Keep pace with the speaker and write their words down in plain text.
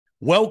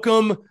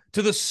Welcome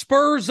to the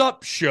Spurs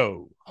Up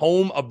Show,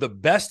 home of the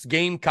best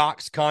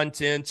Gamecocks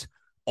content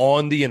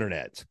on the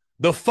internet.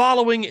 The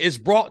following is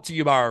brought to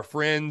you by our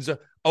friends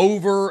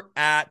over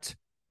at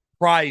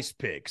Prize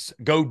Picks.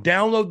 Go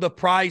download the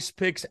Prize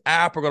Picks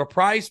app or go to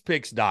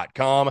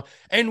prizepicks.com.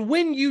 And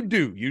when you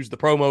do, use the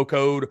promo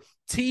code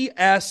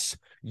TSUS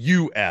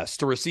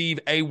to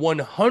receive a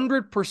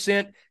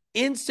 100%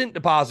 instant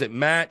deposit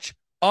match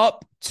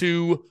up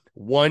to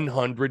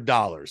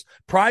 $100.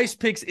 Prize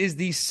Picks is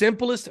the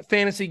simplest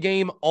fantasy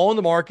game on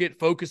the market,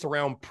 focused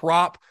around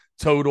prop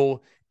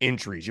total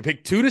entries. You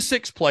pick 2 to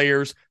 6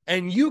 players,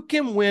 and you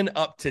can win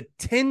up to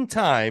 10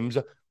 times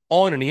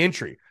on any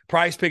entry.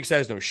 Prize Picks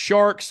has no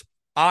sharks,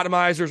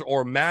 atomizers,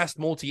 or mass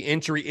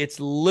multi-entry. It's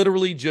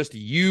literally just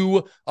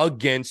you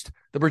against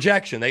the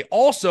projection. They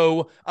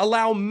also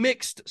allow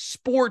mixed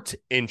sport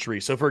entry.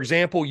 So, for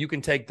example, you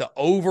can take the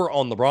over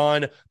on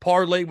LeBron,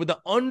 parlay with the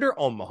under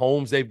on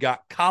Mahomes. They've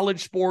got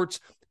college sports,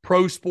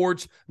 pro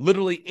sports,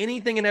 literally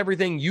anything and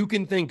everything you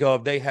can think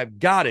of. They have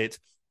got it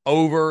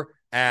over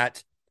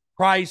at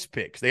Prize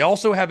Picks. They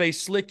also have a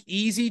slick,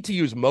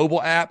 easy-to-use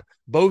mobile app,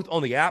 both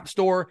on the App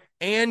Store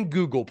and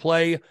Google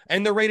Play,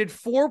 and they're rated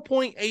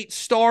 4.8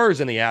 stars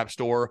in the App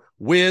Store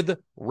with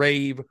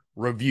rave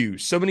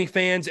reviews. So many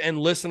fans and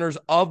listeners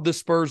of the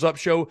Spurs Up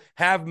Show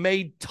have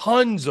made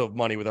tons of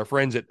money with our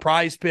friends at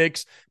Prize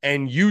Picks,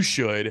 and you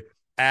should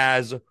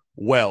as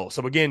well.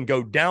 So again,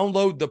 go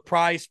download the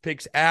Prize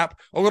Picks app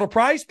or go to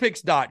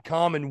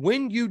prizepicks.com, and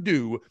when you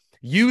do,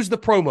 use the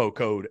promo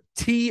code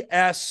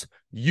TSUS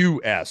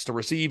to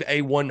receive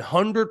a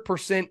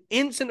 100%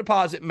 instant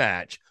deposit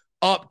match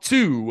up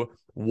to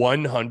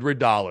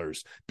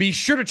 $100. Be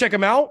sure to check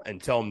them out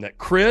and tell them that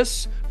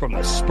Chris from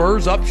the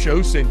Spurs Up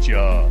Show sent you.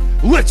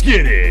 Let's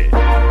get it.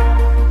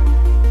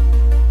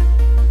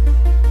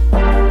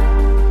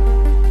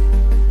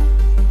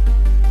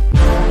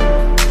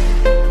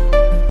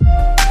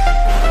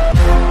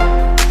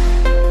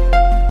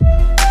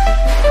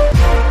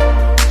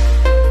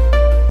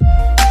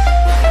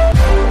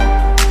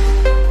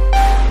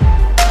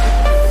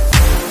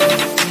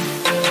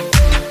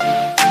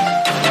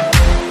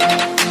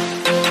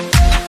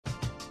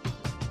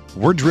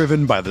 We're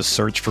driven by the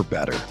search for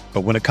better.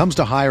 But when it comes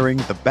to hiring,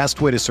 the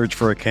best way to search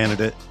for a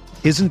candidate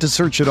isn't to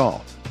search at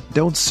all.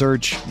 Don't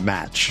search,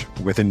 match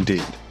with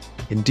Indeed.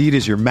 Indeed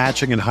is your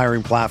matching and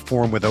hiring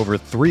platform with over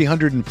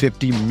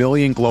 350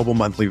 million global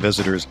monthly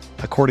visitors,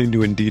 according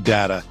to Indeed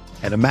data,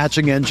 and a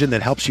matching engine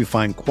that helps you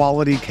find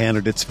quality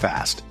candidates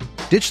fast.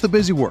 Ditch the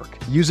busy work.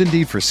 Use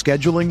Indeed for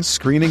scheduling,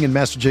 screening, and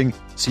messaging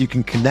so you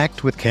can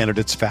connect with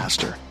candidates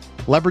faster.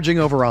 Leveraging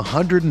over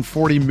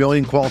 140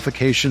 million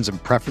qualifications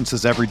and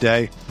preferences every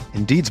day,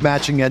 Indeed's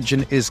matching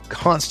engine is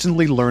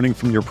constantly learning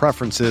from your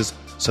preferences,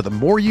 so the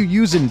more you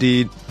use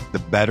Indeed, the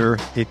better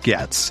it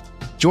gets.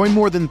 Join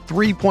more than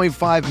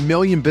 3.5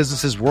 million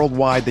businesses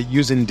worldwide that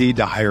use Indeed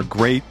to hire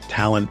great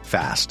talent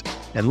fast.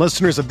 And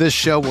listeners of this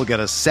show will get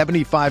a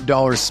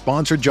 $75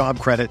 sponsored job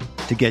credit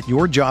to get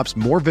your jobs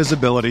more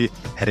visibility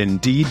at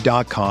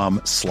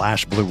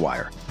Indeed.com/Blue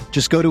Wire.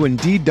 Just go to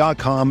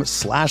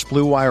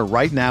Indeed.com/Blue Wire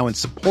right now and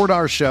support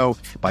our show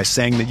by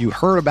saying that you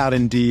heard about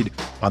Indeed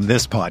on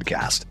this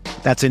podcast.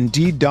 That's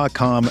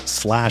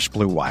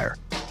Indeed.com/Blue Wire.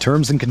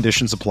 Terms and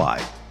conditions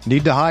apply.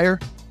 Need to hire?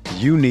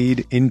 You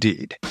need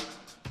Indeed.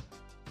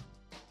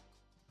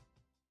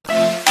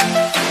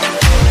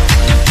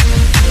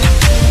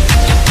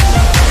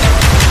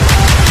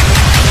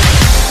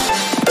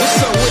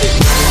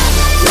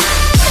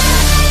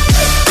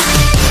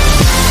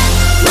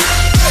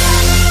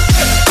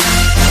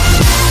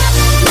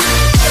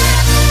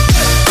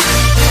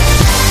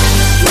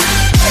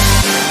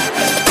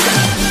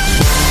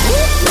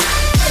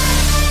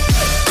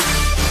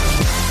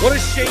 What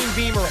does Shane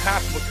Beamer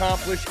have to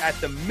accomplish at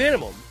the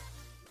minimum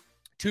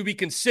to be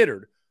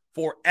considered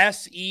for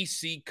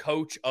SEC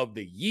Coach of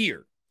the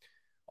Year?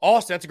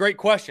 Austin, that's a great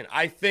question.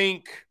 I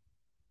think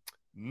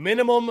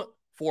minimum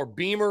for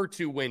Beamer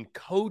to win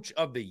Coach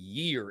of the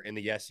Year in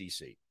the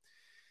SEC.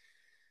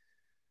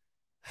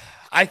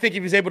 I think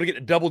if he's able to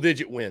get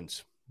double-digit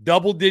wins,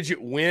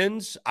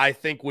 I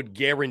think would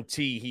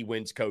guarantee he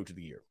wins Coach of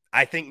the Year.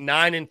 I think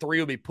 9-3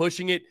 will be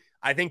pushing it.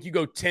 I think you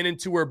go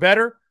 10-2 or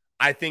better,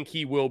 I think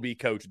he will be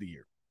Coach of the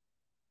Year.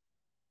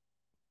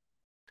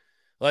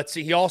 Let's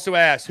see. He also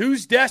asked,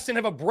 who's destined to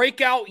have a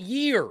breakout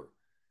year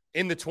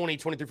in the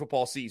 2023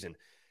 football season?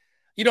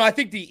 You know, I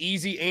think the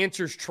easy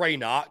answer is Trey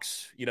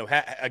Knox. You know,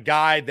 a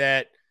guy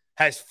that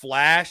has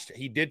flashed.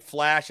 He did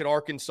flash at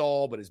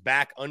Arkansas, but is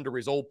back under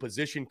his old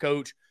position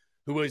coach,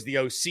 who is the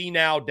OC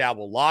now,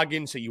 Dowell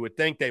Loggins. So you would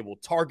think they will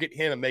target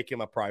him and make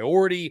him a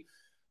priority.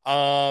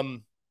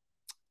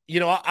 You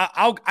know,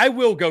 I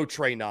will go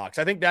Trey Knox.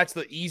 I think that's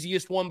the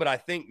easiest one, but I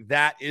think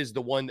that is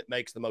the one that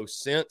makes the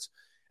most sense.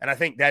 And I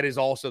think that is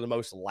also the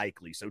most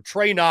likely. So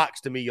Trey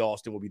Knox, to me,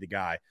 Austin, will be the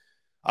guy.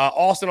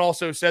 Austin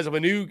also says if a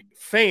new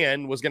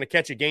fan was going to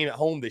catch a game at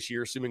home this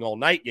year, assuming all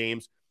night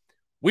games,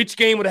 which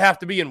game would it have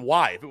to be and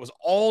why? If it was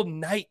all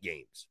night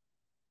games,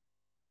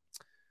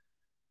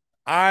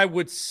 I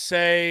would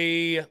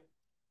say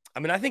I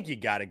mean, I think you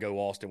got to go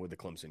Austin with the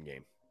Clemson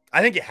game.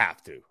 I think you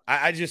have to.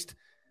 I just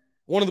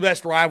one of the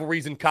best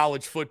rivalries in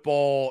college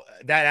football.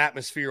 That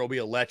atmosphere will be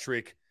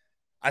electric.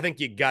 I think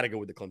you got to go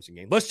with the Clemson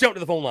game. Let's jump to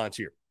the phone lines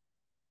here.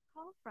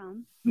 Call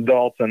from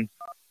Dalton.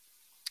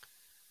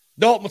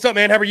 Dalton, what's up,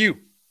 man? How are you?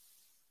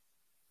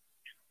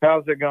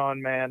 How's it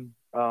going, man?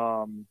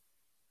 How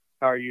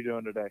are you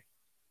doing today?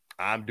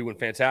 I'm doing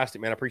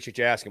fantastic, man. I appreciate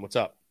you asking. What's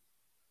up?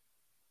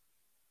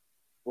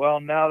 Well,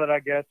 now that I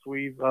guess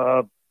we've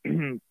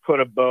put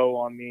a bow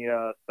on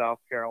the South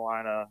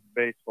Carolina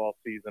baseball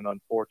season,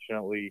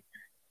 unfortunately,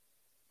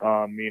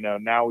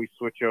 now we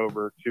switch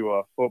over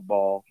to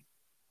football.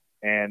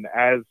 And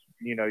as,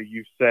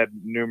 you've said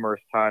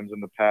numerous times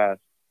in the past,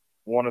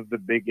 one of the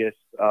biggest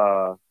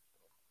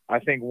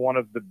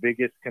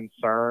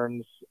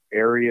concerns,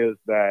 areas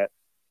that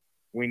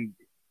we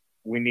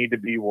need to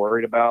be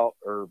worried about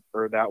or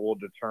that will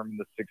determine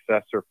the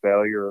success or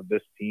failure of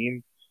this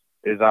team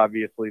is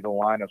obviously the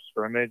line of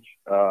scrimmage,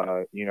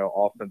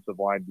 offensive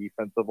line,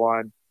 defensive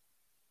line.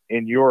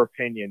 In your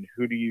opinion,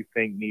 who do you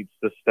think needs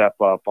to step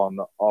up on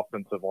the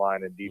offensive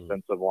line and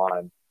defensive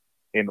line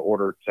in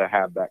order to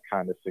have that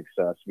kind of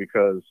success?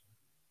 Because,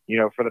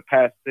 for the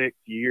past 6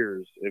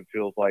 years, it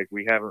feels like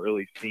we haven't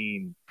really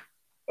seen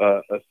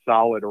a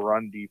solid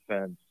run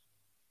defense,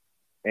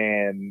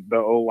 and the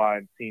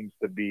O-line seems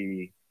to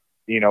be,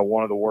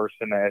 one of the worst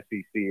in the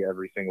SEC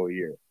every single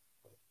year.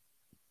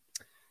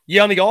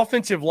 Yeah, on the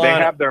offensive line,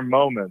 they have their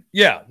moments.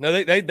 Yeah,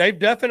 no, they've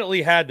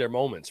definitely had their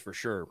moments for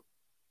sure.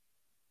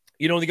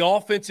 On the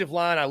offensive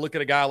line, I look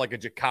at a guy like a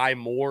Ja'Kai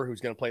Moore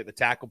who's going to play at the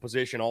tackle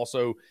position,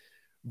 also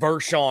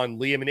Vershawn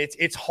Lee. I mean,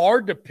 it's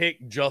hard to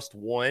pick just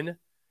one.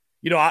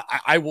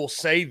 I will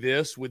say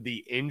this with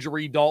the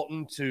injury,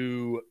 Dalton,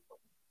 to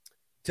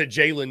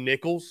Jalen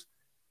Nichols.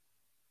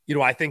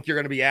 I think you're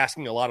going to be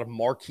asking a lot of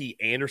Marquis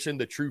Anderson,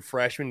 the true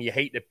freshman. You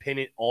hate to pin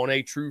it on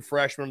a true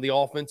freshman on the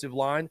offensive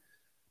line,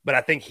 but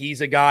I think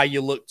he's a guy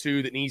you look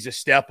to that needs to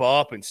step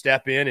up and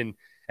step in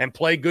and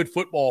play good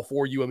football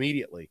for you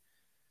immediately.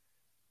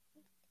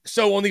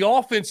 So on the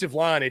offensive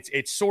line,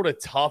 it's sort of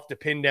tough to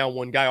pin down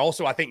one guy.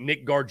 Also, I think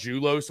Nick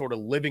Gargiulo sort of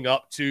living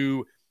up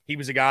to, he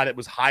was a guy that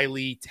was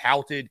highly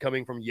touted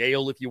coming from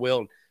Yale, if you will,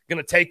 and going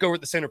to take over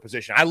at the center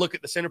position. I look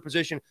at the center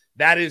position,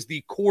 that is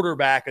the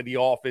quarterback of the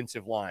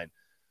offensive line.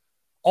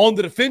 On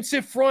the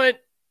defensive front,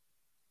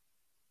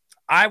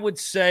 I would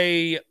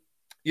say,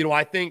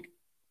 I think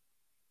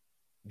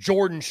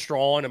Jordan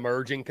Strawn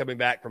emerging, coming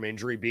back from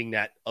injury, being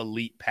that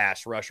elite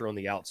pass rusher on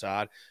the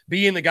outside,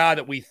 being the guy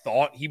that we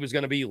thought he was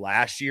going to be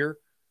last year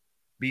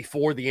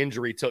before the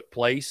injury took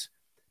place.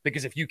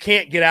 Because if you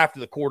can't get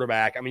after the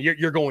quarterback, I mean,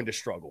 you're going to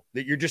struggle.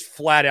 You're just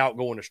flat out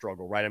going to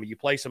struggle, right? I mean, you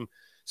play some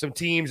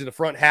teams in the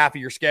front half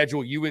of your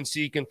schedule.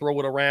 UNC can throw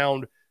it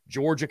around.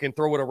 Georgia can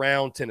throw it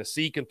around.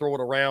 Tennessee can throw it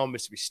around.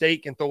 Mississippi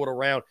State can throw it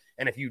around.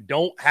 And if you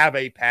don't have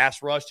a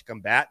pass rush to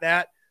combat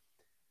that,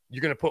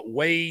 you're going to put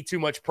way too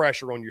much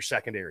pressure on your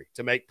secondary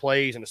to make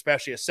plays, and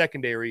especially a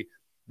secondary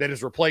that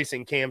is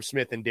replacing Cam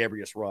Smith and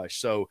Darius Rush.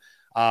 So,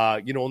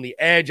 on the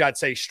edge, I'd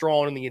say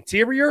Strawn. In the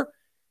interior,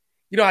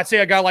 I'd say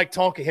a guy like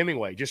Tonka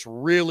Hemingway, just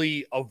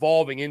really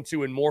evolving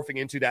into and morphing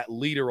into that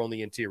leader on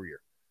the interior.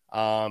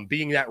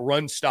 Being that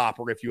run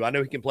stopper, I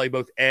know he can play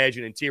both edge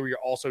and interior.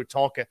 Also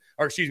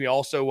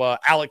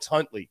Alex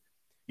Huntley,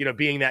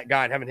 being that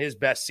guy and having his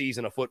best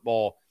season of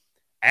football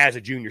as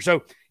a junior.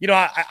 So,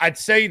 I'd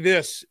say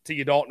this to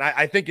you, Dalton.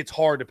 I think it's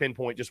hard to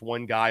pinpoint just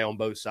one guy on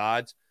both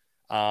sides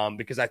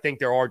because I think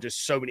there are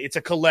just so many. It's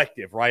a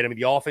collective, right? I mean,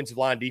 the offensive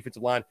line,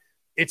 defensive line,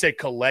 it's a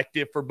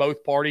collective for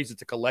both parties.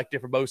 It's a collective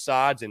for both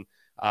sides. And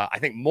I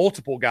think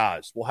multiple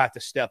guys will have to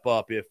step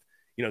up if,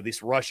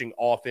 this rushing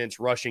offense,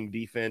 rushing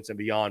defense, and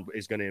beyond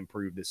is going to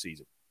improve this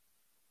season.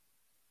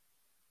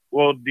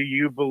 Well, do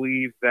you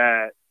believe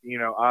that,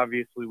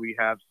 obviously we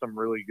have some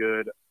really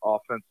good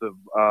offensive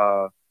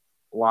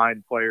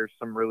line players,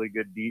 some really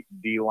good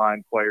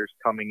D-line players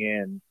coming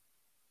in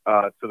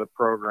to the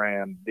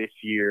program this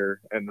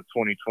year in the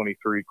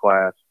 2023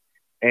 class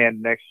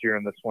and next year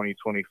in the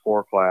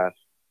 2024 class.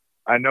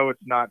 I know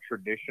it's not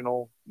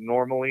traditional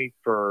normally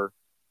for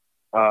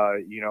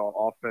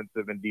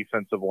offensive and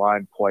defensive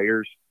line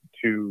players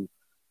to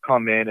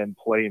come in and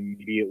play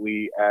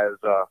immediately as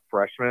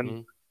freshmen.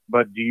 Mm-hmm.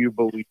 But do you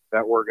believe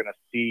that we're going to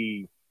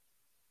see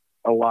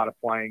a lot of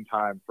playing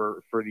time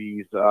for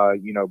these,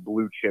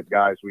 blue chip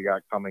guys we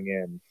got coming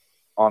in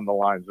on the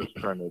lines of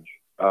scrimmage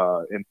in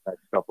the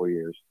next couple of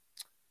years?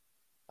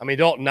 I mean,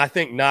 Dalton, I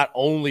think not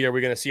only are we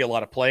going to see a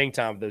lot of playing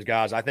time for those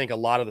guys, I think a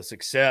lot of the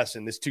success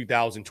in this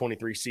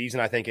 2023 season,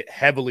 I think it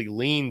heavily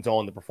leans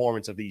on the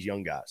performance of these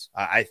young guys.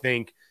 I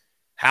think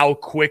how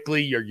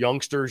quickly your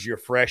youngsters, your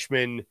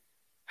freshmen,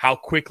 how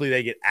quickly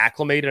they get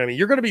acclimated. I mean,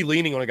 you're going to be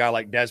leaning on a guy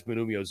like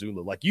Desmond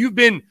Umeozulu. Like you've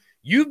been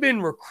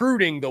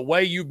recruiting the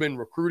way you've been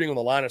recruiting on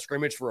the line of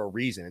scrimmage for a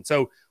reason. And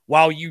so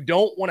while you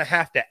don't want to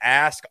have to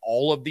ask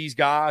all of these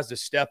guys to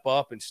step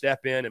up and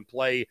step in and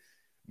play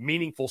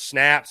meaningful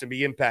snaps and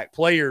be impact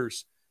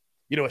players,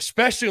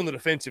 especially on the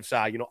defensive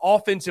side,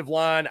 offensive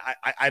line,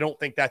 I don't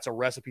think that's a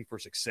recipe for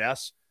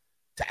success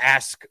to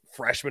ask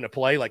freshmen to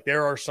play. Like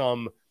there are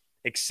some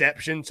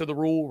exceptions to the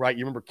rule, right?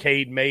 You remember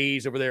Cade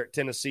Mays over there at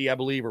Tennessee, I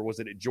believe, or was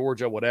it at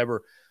Georgia,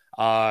 whatever.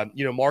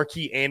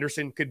 Marquis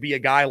Anderson could be a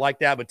guy like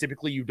that, but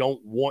typically you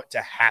don't want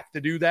to have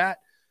to do that.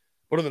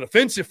 But on the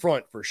defensive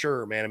front, for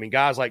sure, man. I mean,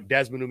 guys like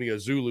Desmond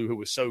Umeozulu, who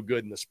was so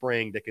good in the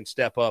spring, that can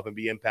step up and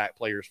be impact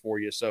players for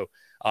you. So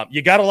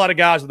you got a lot of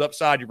guys with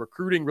upside. You're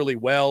recruiting really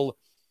well.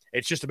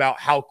 It's just about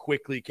how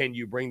quickly can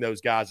you bring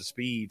those guys to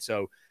speed.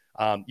 So,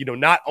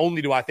 not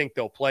only do I think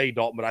they'll play,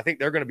 Dalton, but I think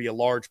they're going to be a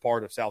large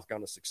part of South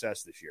Carolina's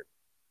success this year.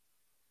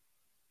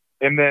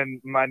 And then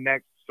my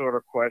next sort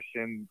of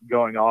question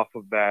going off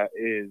of that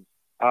is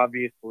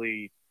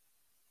obviously,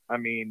 I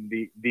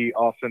mean, the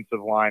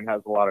offensive line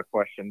has a lot of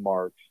question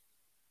marks.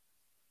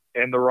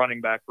 And the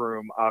running back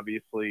room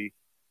obviously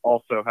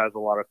also has a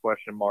lot of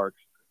question marks.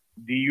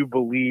 Do you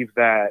believe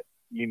that,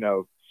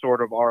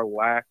 sort of our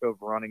lack of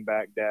running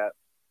back depth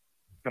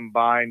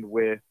combined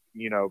with,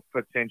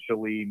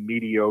 potentially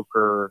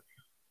mediocre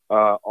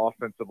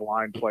offensive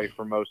line play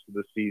for most of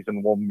the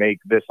season will make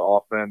this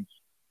offense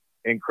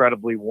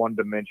incredibly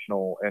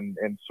one-dimensional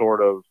and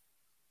sort of,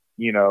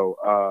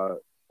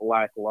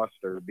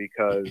 lackluster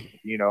because,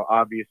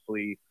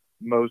 obviously –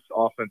 most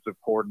offensive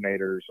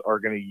coordinators are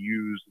going to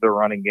use the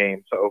running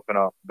game to open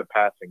up the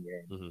passing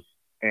game.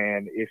 Mm-hmm.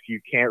 And if you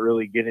can't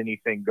really get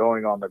anything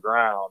going on the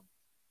ground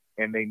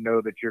and they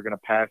know that you're going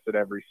to pass it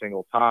every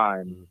single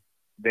time, mm-hmm.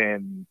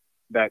 then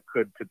that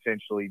could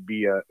potentially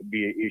be an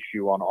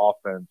issue on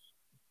offense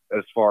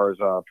as far as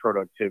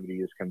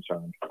productivity is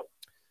concerned.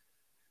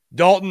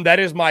 Dalton,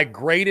 that is my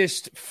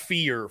greatest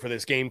fear for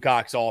this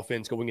Gamecocks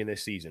offense going in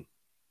this season.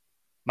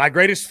 My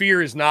greatest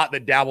fear is not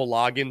that Dowell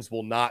Loggins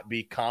will not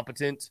be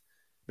competent,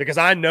 because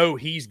I know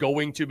he's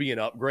going to be an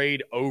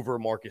upgrade over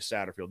Marcus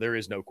Satterfield. There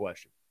is no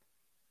question.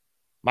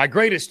 My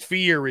greatest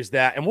fear is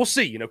that, and we'll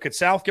see, could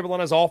South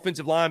Carolina's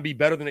offensive line be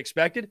better than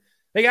expected?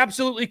 They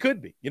absolutely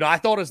could be. I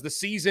thought as the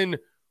season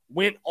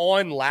went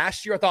on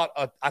last year,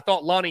 I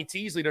thought Lonnie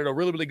Teasley did a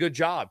really, really good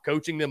job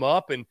coaching them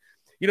up. And,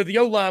 the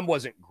O-line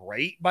wasn't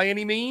great by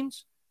any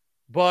means,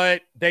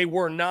 but they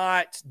were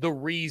not the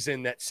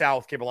reason that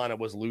South Carolina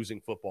was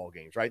losing football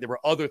games, right? There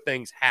were other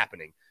things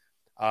happening.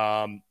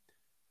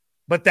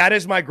 But that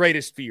is my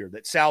greatest fear,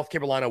 that South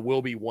Carolina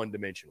will be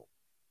one-dimensional,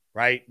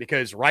 right?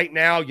 Because right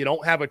now you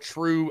don't have a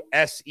true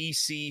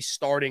SEC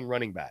starting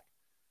running back.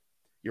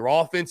 Your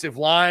offensive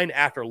line,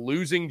 after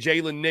losing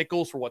Jalen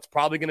Nichols for what's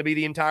probably going to be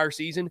the entire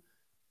season,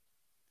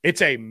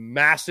 it's a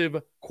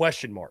massive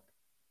question mark.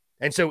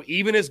 And so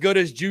even as good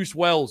as Juice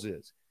Wells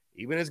is,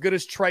 even as good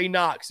as Trey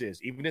Knox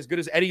is, even as good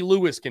as Eddie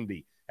Lewis can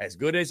be, as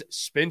good as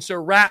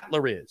Spencer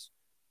Rattler is,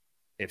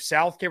 if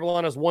South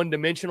Carolina's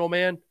one-dimensional,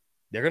 man,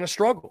 they're going to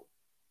struggle.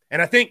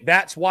 And I think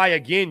that's why,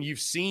 again, you've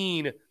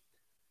seen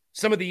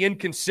some of the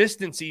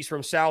inconsistencies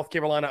from South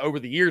Carolina over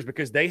the years,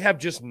 because they have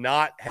just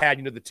not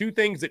had, the two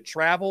things that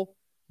travel,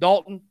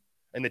 Dalton,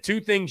 and the two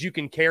things you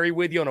can carry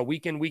with you on a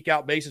week-in,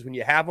 week-out basis when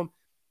you have them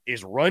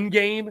is run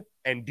game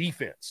and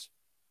defense.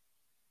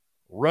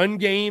 Run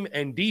game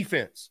and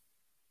defense.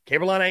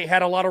 Carolina ain't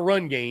had a lot of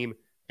run game,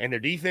 and their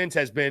defense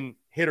has been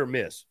hit or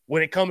miss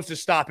when it comes to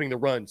stopping the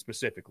run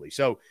specifically.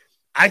 So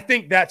I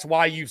think that's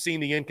why you've seen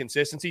the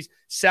inconsistencies.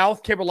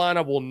 South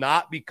Carolina will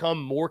not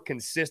become more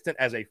consistent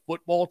as a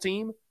football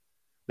team.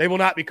 They will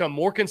not become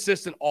more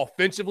consistent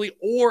offensively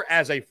or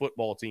as a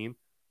football team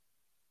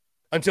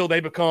until they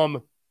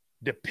become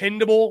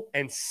dependable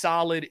and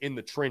solid in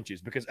the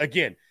trenches. Because,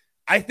 again,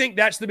 I think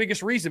that's the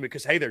biggest reason,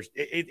 because, hey,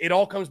 it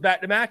all comes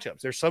back to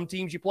matchups. There's some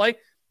teams you play,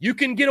 you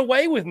can get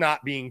away with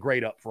not being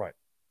great up front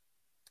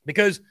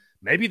because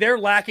maybe they're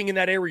lacking in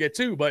that area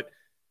too. But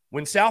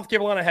when South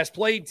Carolina has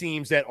played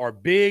teams that are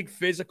big,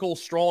 physical,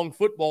 strong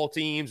football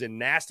teams and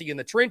nasty in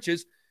the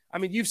trenches, I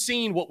mean, you've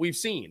seen what we've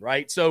seen,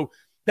 right? So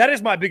that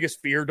is my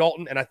biggest fear,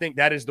 Dalton, and I think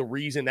that is the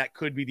reason that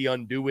could be the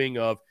undoing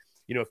of,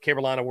 if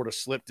Carolina were to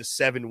slip to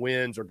 7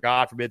 wins or,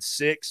 God forbid,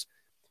 6,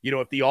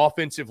 if the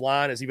offensive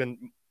line is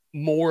even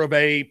more of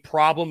a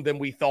problem than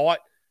we thought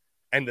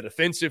and the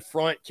defensive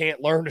front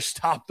can't learn to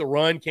stop the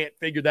run, can't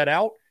figure that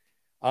out,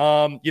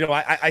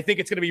 I think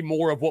it's going to be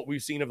more of what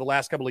we've seen over the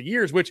last couple of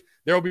years, which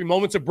there will be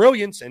moments of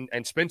brilliance,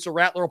 and Spencer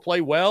Rattler will play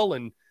well.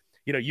 And,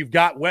 you've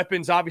got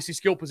weapons, obviously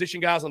skill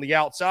position guys on the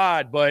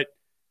outside, but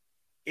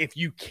if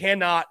you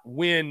cannot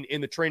win in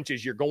the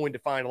trenches, you're going to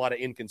find a lot of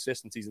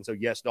inconsistencies. And so,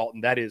 yes,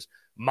 Dalton, that is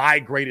my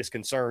greatest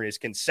concern is,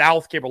 can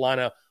South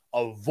Carolina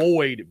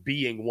avoid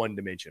being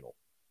one-dimensional?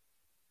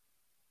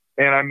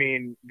 And, I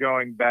mean,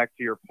 going back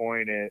to your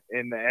point,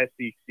 in the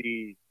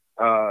SEC,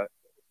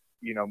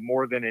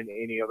 more than in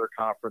any other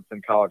conference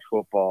in college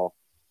football,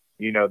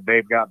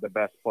 they've got the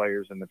best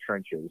players in the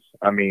trenches.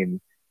 I mean,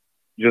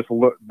 just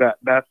look,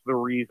 that's the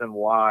reason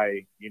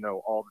why,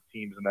 all the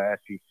teams in the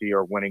SEC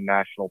are winning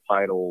national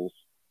titles,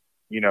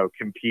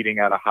 competing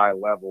at a high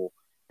level.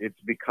 It's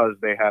because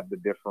they have the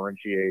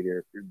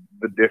differentiator,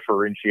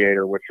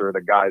 which are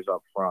the guys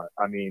up front.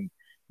 I mean,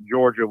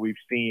 Georgia, we've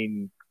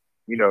seen,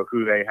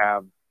 who they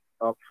have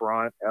up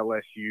front,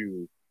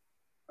 LSU,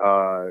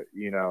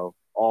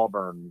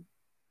 Auburn,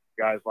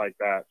 guys like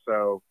that.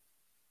 So,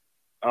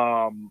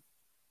 Yeah,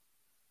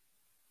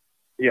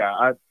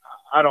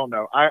 I don't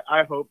know.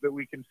 I hope that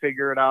we can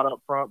figure it out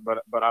up front,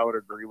 but I would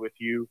agree with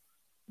you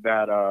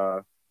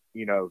that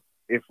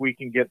if we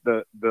can get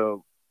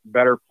the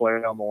better play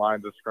on the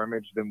lines of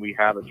scrimmage, then we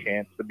have a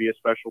chance to be a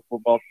special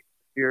football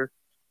here.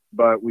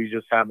 But we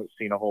just haven't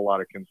seen a whole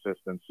lot of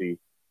consistency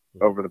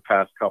over the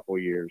past couple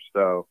years.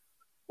 So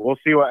we'll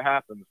see what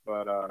happens.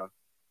 But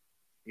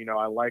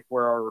I like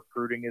where our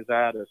recruiting is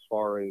at as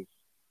far as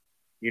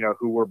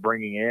who we're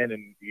bringing in,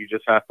 and you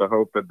just have to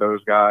hope that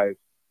those guys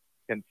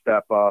can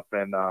step up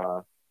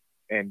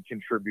and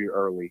contribute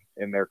early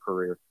in their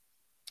career.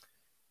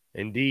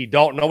 Indeed.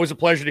 Dalton, always a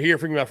pleasure to hear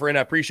from you, my friend.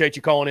 I appreciate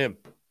you calling in.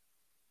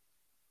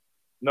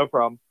 No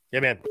problem. Yeah,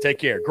 man. Take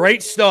care.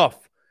 Great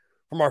stuff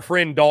from our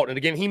friend Dalton. And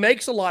again, he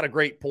makes a lot of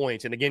great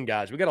points. And again,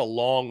 guys, we got a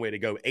long way to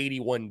go,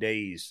 81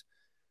 days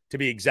to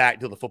be exact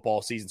till the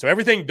football season. So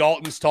everything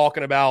Dalton's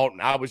talking about,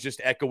 and I was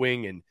just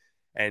echoing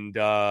and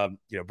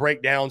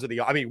breakdowns of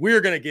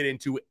we're going to get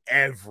into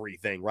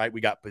everything, right? We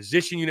got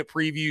position unit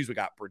previews, we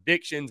got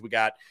predictions, we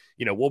got,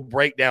 we'll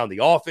break down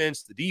the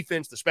offense, the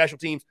defense, the special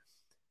teams,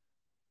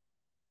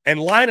 and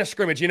line of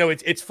scrimmage.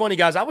 It's funny,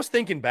 guys. I was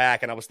thinking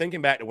back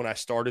to when I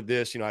started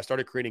this. I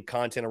started creating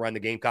content around the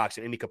Gamecocks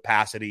in any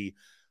capacity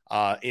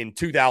in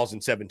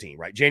 2017,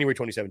 right? January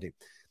 2017.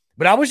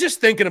 But I was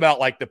just thinking about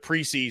like the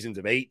preseasons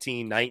of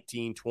 18,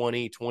 19,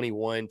 20,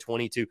 21,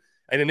 22,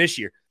 and then this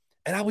year.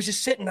 And I was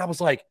just sitting, I was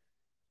like,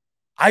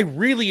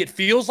 it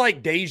feels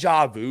like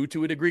deja vu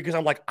to a degree, because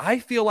I'm like, I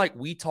feel like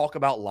we talk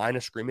about line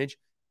of scrimmage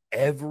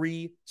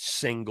every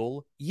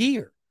single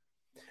year.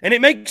 And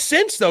it makes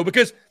sense, though,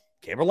 because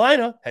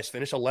Carolina has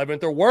finished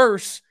 11th or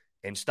worse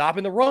in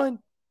stopping the run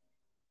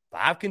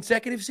 5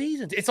 consecutive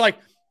seasons. It's like,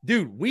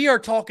 dude, we are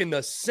talking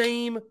the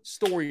same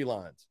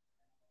storylines.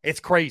 It's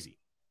crazy.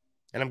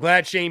 And I'm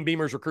glad Shane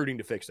Beamer's recruiting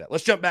to fix that.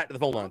 Let's jump back to the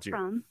phone lines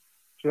here.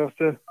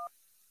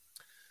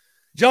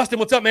 Justin,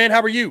 what's up, man?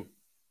 How are you?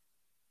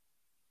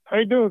 How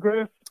you doing,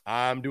 Chris?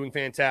 I'm doing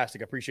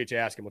fantastic. I appreciate you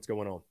asking what's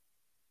going on.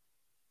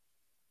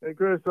 Hey,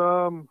 Chris,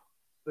 the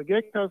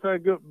Gamecocks had a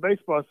good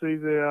baseball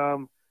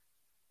season.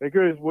 Hey,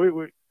 Chris,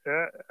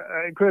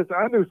 Chris,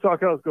 I knew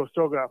Sock was going to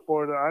struggle at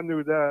Florida. I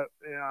knew that.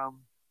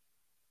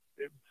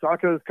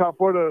 Sock caught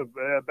Florida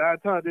at a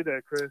bad time, did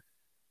that, Chris?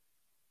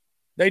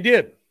 They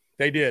did.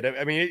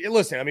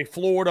 Listen,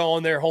 Florida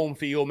on their home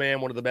field,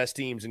 man, one of the best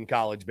teams in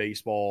college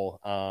baseball.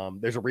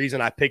 There's a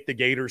reason I picked the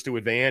Gators to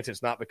advance.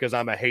 It's not because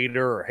I'm a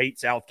hater or hate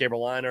South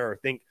Carolina or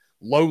think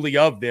lowly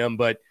of them,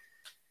 but,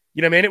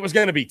 man, it was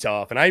going to be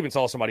tough. And I even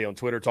saw somebody on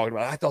Twitter talking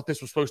about, I thought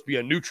this was supposed to be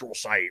a neutral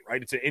site,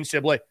 right? It's an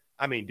NCAA.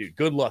 Dude,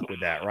 good luck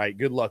with that, right?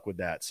 Good luck with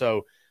that.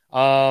 So,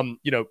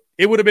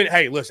 it would have been,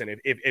 hey, listen,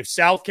 if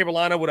South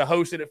Carolina would have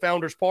hosted at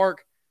Founders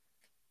Park,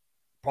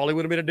 probably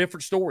would have been a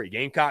different story.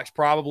 Gamecocks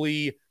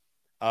probably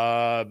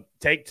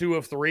take 2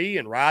 of 3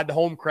 and ride the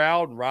home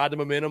crowd and ride the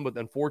momentum. But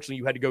unfortunately,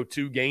 you had to go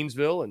to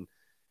Gainesville, and,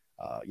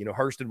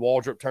 Hurston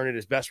Waldrop turned in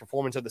his best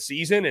performance of the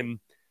season. And,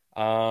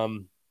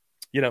 and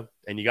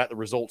you got the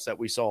results that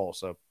we saw.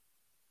 So.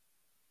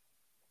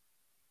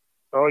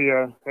 Oh,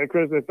 yeah. Hey,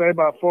 Chris, the thing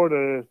about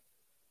Florida is,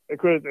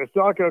 Chris, if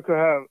Soccer could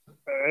have,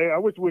 I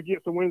wish we'd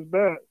get some wins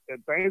back,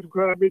 and things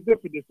could have been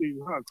different this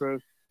season, huh,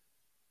 Chris?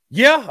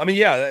 Yeah,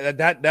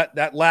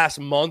 that last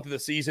month of the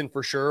season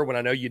for sure, when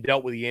I know you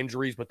dealt with the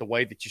injuries, but the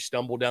way that you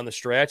stumbled down the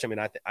stretch,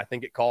 I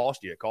think it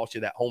cost you. It cost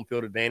you that home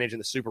field advantage in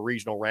the super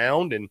regional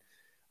round, and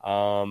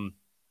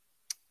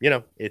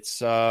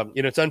it's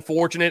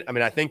unfortunate.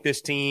 I think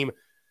this team,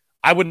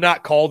 I would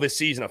not call this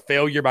season a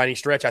failure by any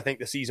stretch. I think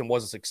the season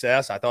was a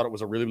success. I thought it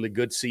was a really, really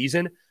good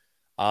season.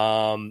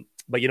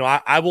 But,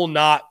 I will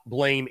not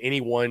blame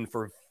anyone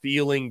for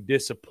feeling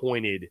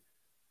disappointed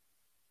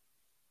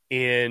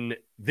in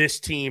this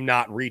team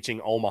not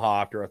reaching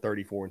Omaha after a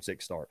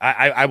 34-6 start.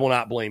 I will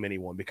not blame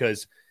anyone,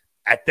 because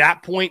at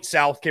that point,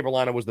 South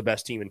Carolina was the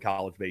best team in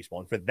college baseball.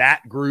 And for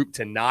that group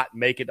to not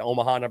make it to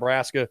Omaha,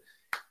 Nebraska,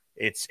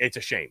 it's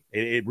a shame.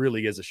 It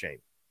really is a shame.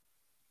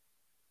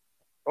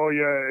 Oh,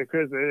 yeah,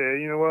 Chris,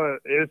 you know what?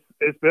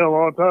 It's been a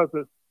long time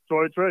since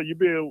Troy Trey.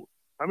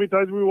 How many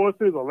times we won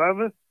since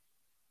 11?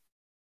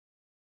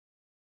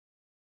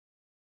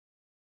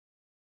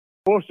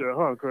 Bullshit,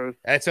 huh, Chris?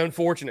 That's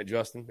unfortunate,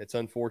 Justin. It's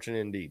unfortunate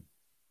indeed.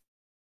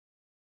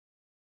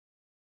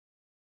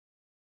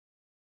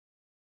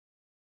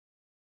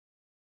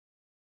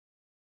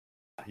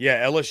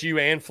 Yeah,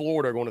 LSU and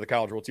Florida are going to the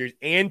College World Series,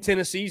 and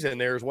Tennessee's in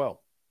there as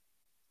well.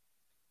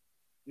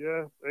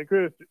 Yeah, and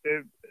Chris,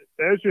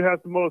 LSU has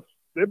the most.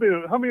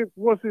 How many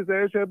World Series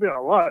LSU have been? A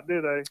lot,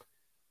 did they?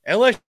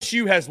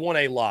 LSU has won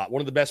a lot.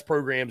 One of the best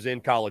programs in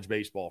college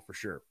baseball for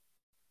sure.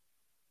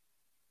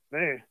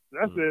 Man,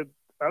 that's it.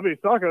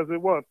 Soccer, is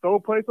it what,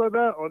 third place like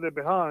that, or they're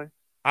behind?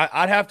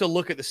 I'd have to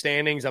look at the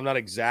standings. I'm not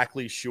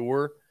exactly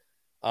sure.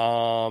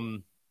 But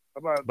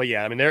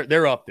yeah,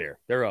 they're up there.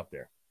 They're up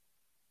there.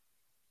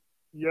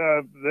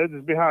 Yeah, they're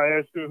just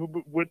behind LSU,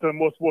 who went to the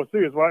most World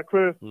Series, right,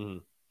 Chris? Mm-hmm.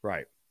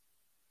 Right.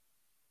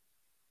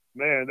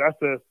 Man,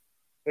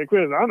 hey,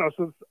 Chris, I'm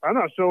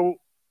not sure.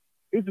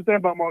 Here's the thing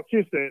about Mark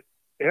Kissick.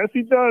 Has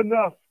he done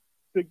enough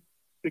to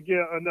to get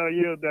another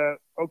year that,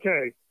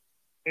 okay,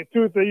 in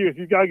 2 or 3 years,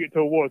 you got to get to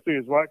a World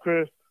Series, right,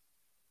 Chris?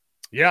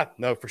 Yeah,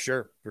 no, for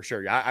sure. For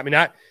sure. I mean,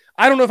 I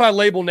don't know if I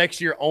label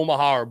next year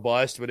Omaha or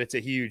bust, but it's a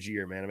huge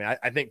year, man. I mean,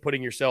 I think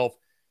putting yourself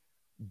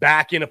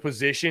back in a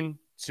position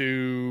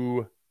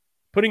to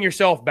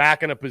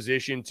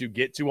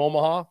get to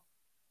Omaha,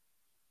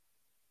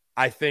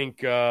 I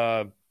think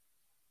is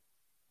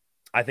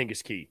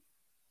key.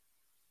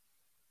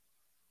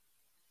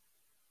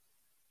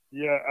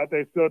 Yeah, I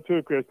think so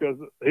too, Chris, because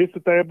here's the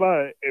thing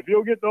about it. If you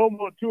don't get to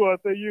Omaha 2 or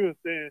 3 years,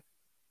 then,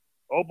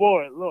 oh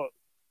boy, look,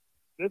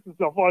 this is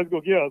how far it's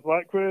going to get us,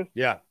 right, Chris?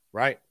 Yeah,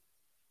 right.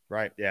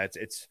 Right. Yeah,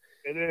 it's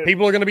And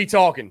people are going to be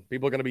talking.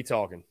 People are going to be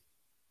talking.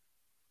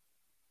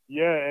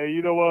 Yeah, and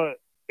you know what?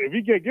 If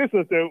he can't get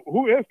us there,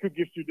 who else could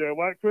get you there,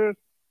 right, Chris?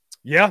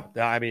 Yeah,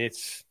 I mean,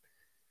 it's,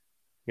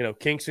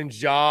 Kingston's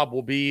job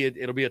it'll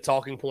be a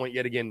talking point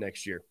yet again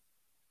next year.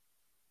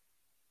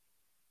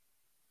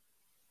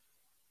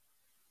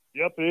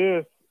 Yep, it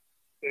is.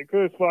 And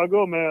Chris, before I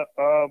go, man,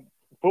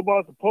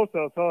 football's supposed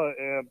to us, huh?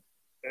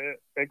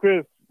 And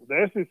Chris,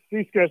 the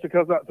SEC schedule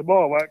comes out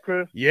tomorrow, right,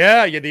 Chris?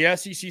 Yeah, the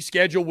SEC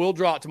schedule will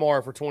drop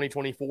tomorrow for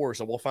 2024,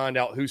 so we'll find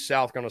out who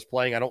South Carolina's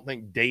playing. I don't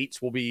think dates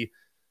will be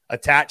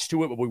attached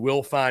to it, but we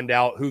will find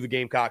out who the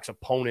Gamecocks'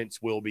 opponents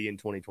will be in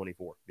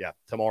 2024. Yeah,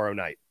 tomorrow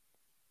night.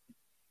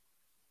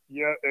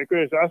 Yeah, and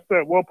Chris, I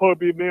said one point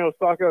be male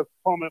soccer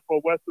opponent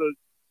for Western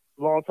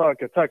long-time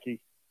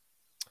Kentucky.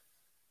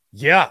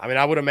 Yeah, I mean,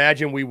 I would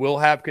imagine we will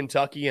have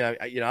Kentucky, and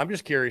I'm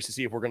just curious to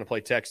see if we're going to play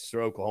Texas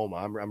or Oklahoma.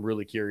 I'm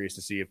really curious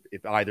to see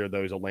if either of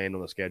those will land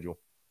on the schedule.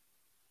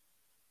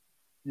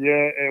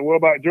 Yeah, and what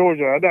about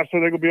Georgia? I'm not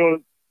sure they're going to be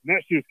on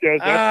next year's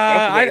schedule.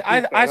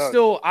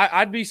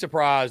 I'd be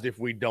surprised if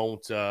we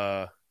don't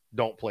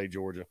play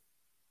Georgia.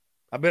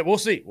 I bet we'll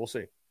see. We'll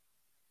see.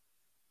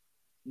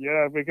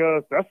 Yeah,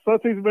 because that's some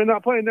teams been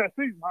not playing that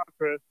season, huh,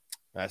 Chris?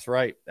 That's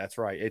right. That's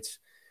right. It's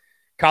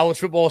college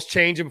football is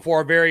changing before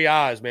our very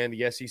eyes, man.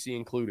 The SEC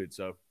included.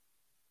 So.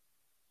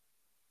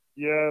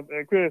 Yeah,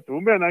 and Chris, we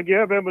may not get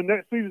Alabama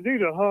next season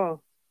either, huh?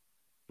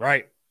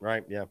 Right.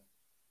 Yeah.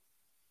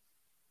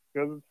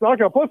 Because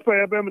soccer supposed to play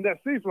Alabama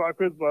next season, right,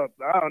 Chris? But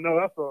I don't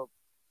know. What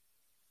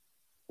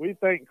do you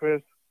think,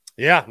 Chris?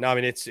 Yeah. No, I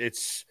mean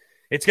it's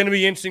going to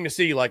be interesting to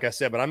see, like I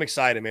said, but I'm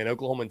excited, man.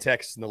 Oklahoma and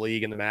Texas in the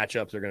league, and the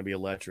matchups are going to be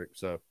electric.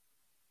 So.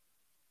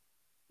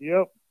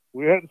 Yep,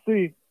 we have to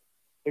see.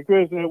 And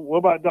Chris, what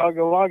about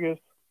Dowell-Loggins?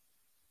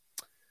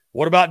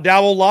 What about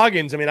Dowell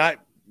Loggins? I mean, I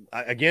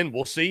again,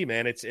 we'll see,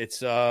 man. It's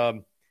he's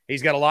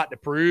got a lot to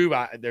prove.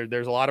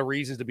 There's a lot of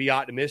reasons to be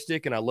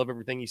optimistic, and I love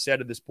everything he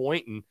said at this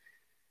point. And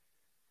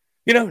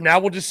now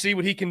we'll just see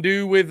what he can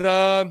do with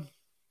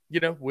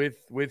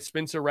with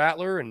Spencer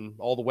Rattler and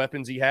all the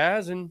weapons he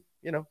has, and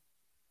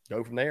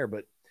go from there.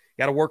 But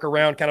got to work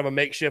around kind of a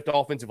makeshift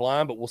offensive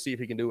line, but we'll see if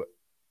he can do it.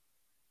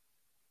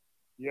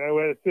 Yeah,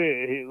 well, that's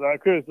it.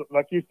 Like Chris,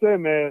 like you said,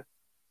 man,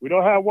 we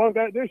don't have one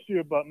guy this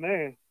year, but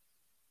man,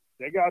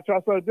 they got to try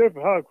something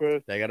different, huh,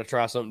 Chris? They got to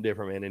try something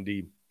different, man.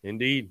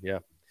 Indeed. Yeah.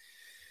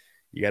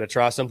 You got to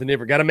try something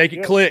different. Got to make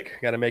it click.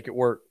 Got to make it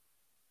work.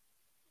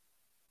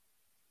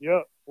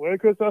 Yep. Well,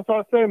 Chris, that's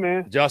all I say,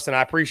 man. Justin,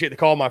 I appreciate the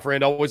call, my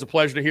friend. Always a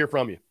pleasure to hear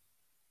from you.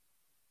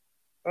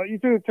 You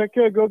too. Take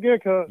care. Go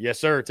Gamecocks. Yes,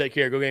 sir. Take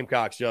care. Go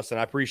Gamecocks, Justin.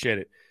 I appreciate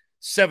it.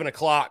 7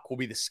 o'clock will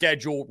be the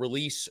schedule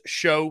release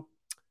show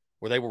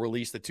where they will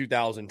release the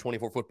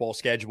 2024 football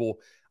schedule.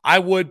 I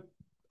would,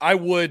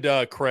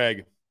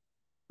 Craig,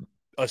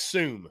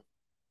 assume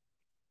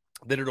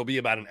that it'll be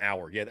about an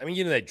hour. Yeah, I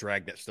mean, they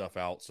drag that stuff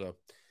out, so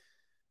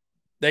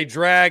they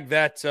drag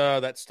that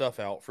stuff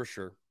out for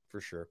sure.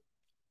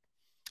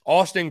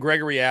 Austin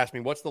Gregory asked me,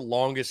 "What's the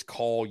longest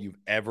call you've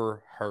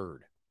ever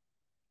heard?"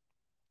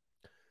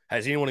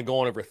 Has anyone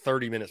gone over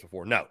 30 minutes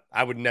before? No,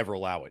 I would never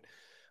allow it.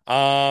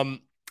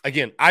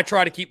 Again, I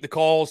try to keep the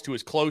calls to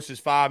as close as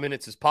 5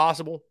 minutes as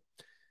possible.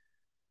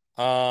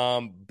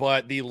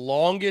 But the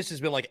longest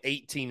has been like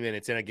 18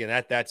 minutes. And again,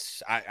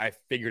 I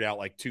figured out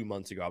like 2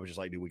 months ago. I was just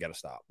like, dude, we got to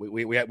stop.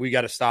 We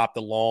got to stop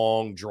the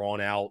long drawn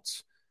out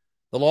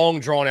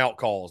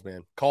calls,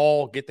 man.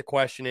 Call, get the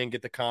question in,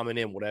 get the comment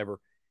in,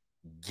 whatever.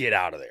 Get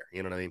out of there.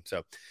 You know what I mean?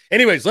 So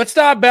anyways, let's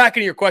dive back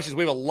into your questions.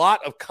 We have a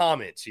lot of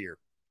comments here.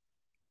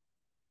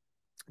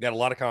 Got a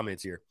lot of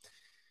comments here.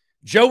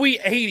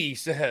 Joey80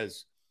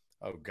 says,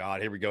 oh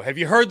God, here we go. Have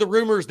you heard the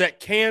rumors that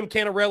Cam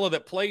Cannarella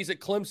that plays at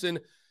Clemson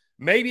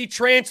may be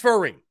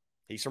transferring?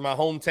 He's from my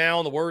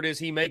hometown. The word is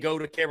he may go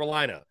to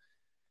Carolina.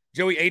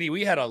 Joey80,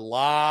 we had a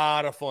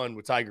lot of fun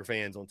with Tiger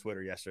fans on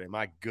Twitter yesterday.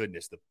 My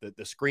goodness, the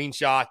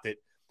screenshot that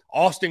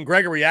Austin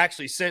Gregory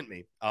actually sent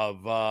me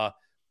of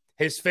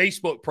his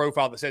Facebook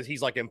profile that says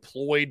he's like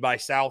employed by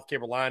South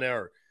Carolina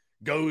or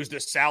goes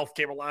to South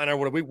Carolina or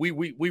whatever.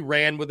 We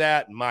ran with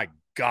that. And my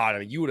God, I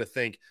mean, you would have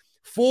think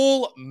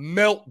full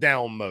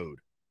meltdown mode.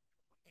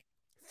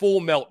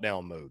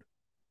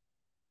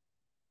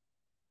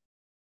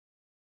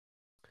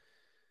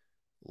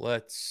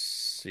 Let's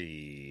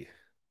see.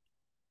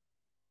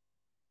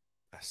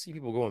 I see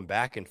people going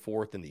back and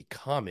forth in the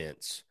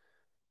comments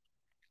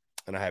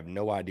and I have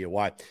no idea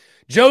why.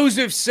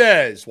 Joseph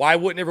says, why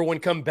wouldn't everyone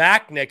come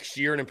back next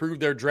year and improve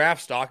their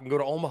draft stock and go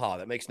to Omaha?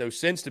 That makes no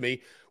sense to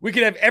me. We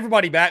could have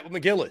everybody back with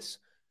McGillis.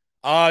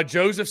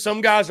 Joseph,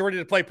 some guys are ready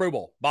to play Pro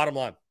Bowl, bottom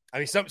line. I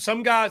mean,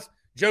 some guys,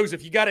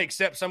 Joseph, you got to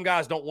accept some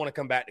guys don't want to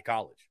come back to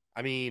college.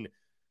 I mean,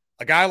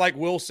 a guy like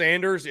Will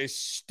Sanders is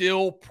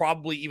still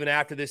probably, even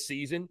after this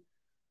season,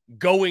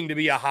 going to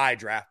be a high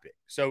draft pick.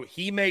 So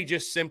he may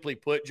just simply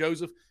put,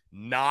 Joseph,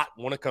 not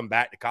want to come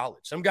back to college.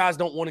 Some guys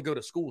don't want to go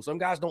to school. Some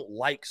guys don't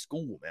like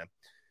school, man.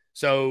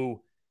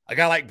 So a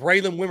guy like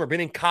Braylon Wimmer,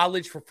 been in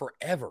college for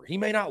forever. He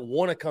may not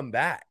want to come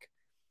back.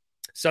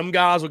 Some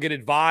guys will get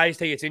advised,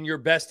 hey, it's in your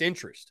best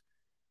interest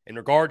in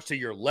regards to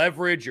your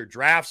leverage, your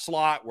draft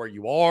slot, where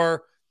you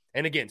are.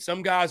 And again,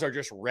 some guys are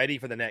just ready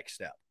for the next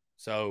step.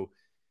 So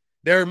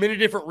there are many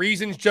different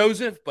reasons,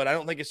 Joseph, but I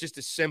don't think it's just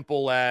as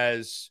simple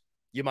as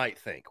you might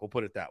think. We'll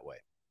put it that way.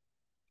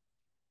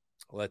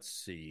 Let's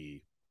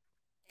see.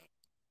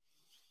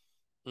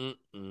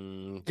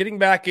 Getting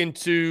back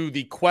into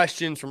the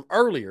questions from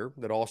earlier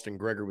that Austin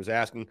Gregory was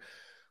asking,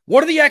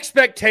 what are the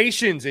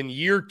expectations in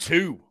year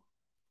 2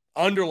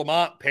 under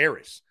Lamont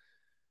Paris?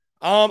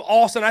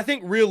 Austin, I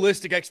think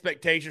realistic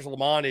expectations for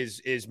Lamont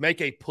is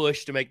make a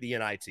push to make the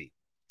NIT.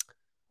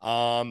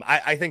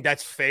 I think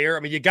that's fair.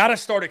 I mean, you got to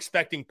start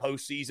expecting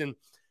postseason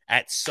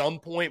at some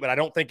point, but I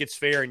don't think it's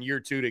fair in year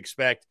 2 to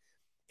expect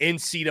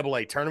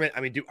NCAA tournament.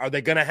 I mean, are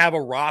they going to have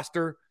a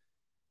roster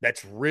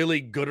that's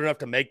really good enough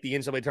to make the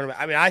NCAA tournament?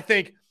 I mean, I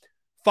think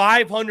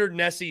 500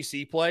 in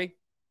SEC play,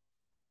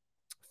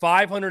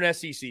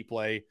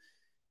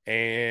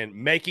 and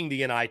making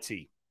the NIT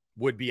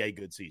would be a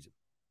good season.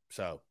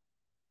 So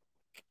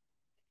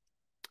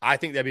I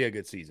think that'd be a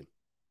good season.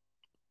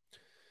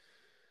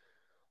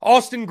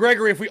 Austin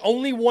Gregory, if we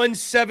only won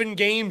 7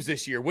 games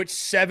this year, which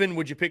 7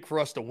 would you pick for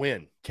us to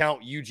win?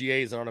 Count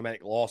UGA as an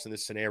automatic loss in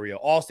this scenario.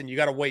 Austin, you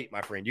got to wait,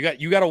 my friend. You got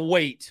to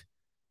wait.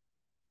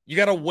 You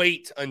got to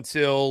wait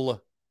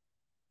until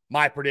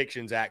my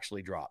predictions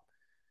actually drop.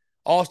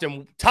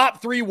 Austin, top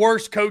 3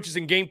 worst coaches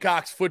in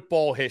Gamecocks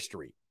football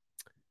history.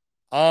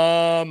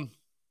 Will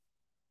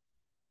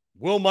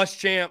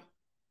Muschamp.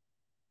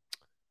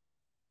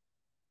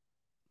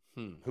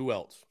 Who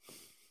else?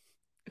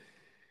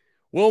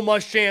 Will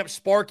Muschamp,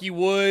 Sparky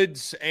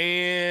Woods,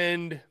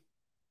 and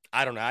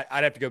I don't know.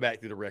 I'd have to go back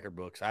through the record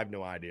books. I have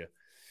no idea.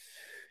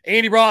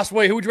 Andy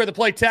Rossway, who would you rather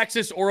play,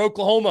 Texas or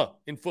Oklahoma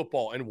in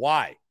football, and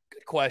why?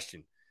 Good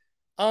question.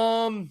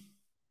 I'll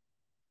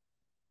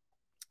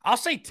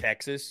say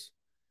Texas,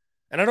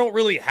 and I don't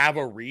really have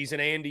a reason,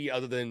 Andy,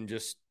 other than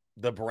just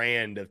the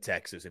brand of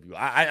Texas. If you,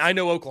 I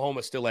know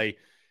Oklahoma's still a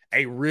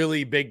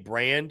really big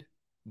brand,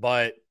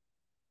 but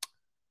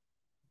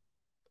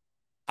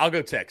I'll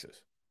go Texas.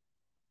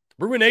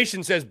 Brewer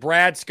Nation says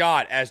Brad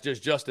Scott, as does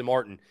Justin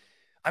Martin.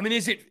 I mean,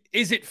 is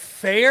it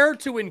fair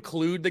to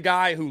include the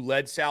guy who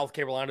led South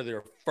Carolina to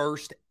their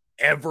first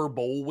ever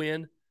bowl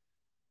win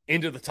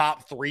into the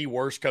top 3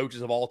 worst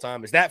coaches of all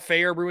time? Is that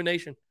fair, Brewer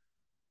Nation?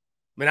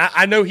 I mean,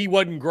 I know he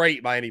wasn't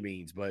great by any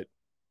means, but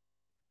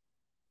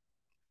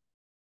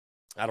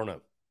I don't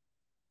know.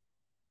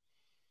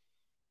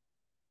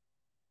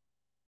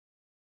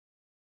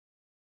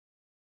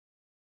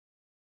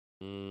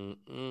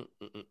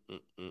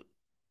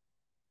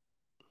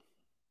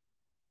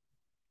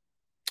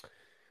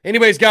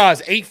 Anyways,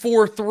 guys,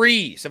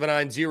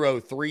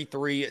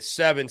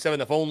 843-790-3377.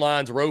 The phone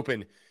lines are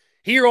open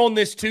here on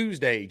this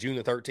Tuesday, June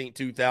the 13th,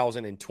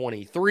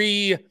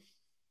 2023.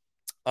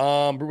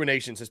 Brewer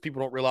Nation says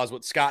people don't realize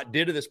what Scott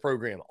did to this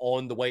program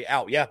on the way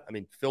out. Yeah, I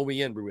mean, fill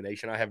me in, Brewer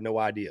Nation. I have no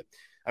idea.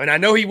 I mean, I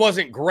know he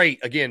wasn't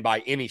great, again, by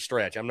any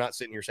stretch. I'm not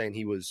sitting here saying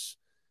he was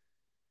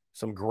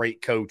some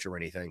great coach or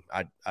anything.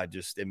 I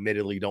just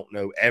admittedly don't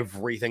know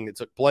everything that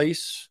took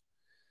place.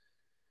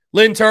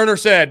 Lynn Turner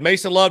said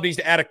Mason Love needs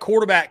to add a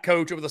quarterback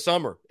coach over the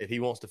summer if he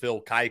wants to fill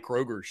Kai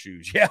Kroger's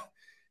shoes. Yeah,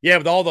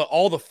 with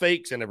all the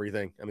fakes and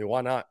everything. I mean, why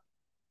not?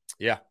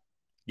 Yeah,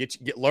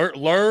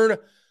 learn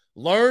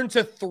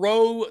to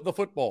throw the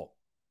football.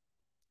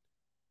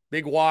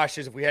 Big Wash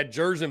says if we had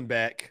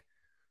Jerzenbeck,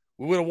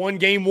 we would have won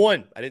game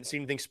 1. I didn't see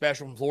anything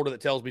special from Florida that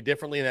tells me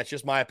differently, and that's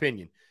just my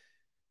opinion.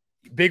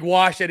 Big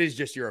Wash, that is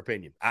just your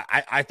opinion.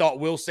 I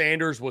thought Will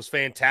Sanders was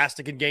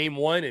fantastic in game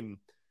 1, and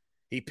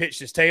he pitched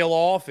his tail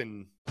off.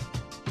 And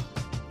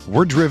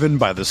we're driven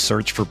by the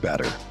search for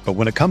better. But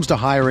when it comes to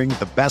hiring,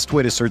 the best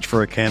way to search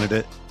for a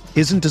candidate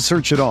isn't to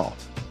search at all.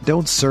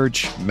 Don't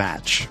search,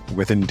 match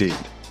with Indeed.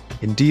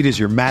 Indeed is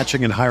your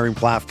matching and hiring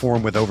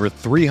platform with over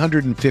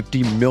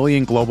 350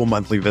 million global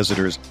monthly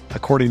visitors,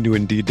 according to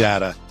Indeed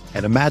data,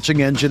 and a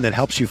matching engine that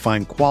helps you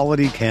find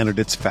quality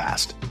candidates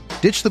fast.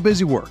 Ditch the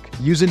busy work.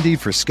 Use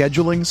Indeed for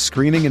scheduling,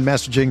 screening, and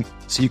messaging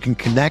so you can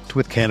connect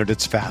with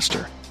candidates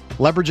faster.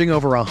 Leveraging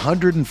over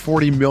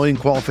 140 million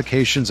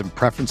qualifications and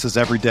preferences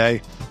every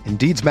day,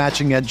 Indeed's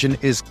matching engine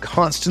is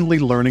constantly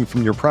learning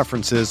from your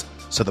preferences,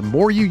 so the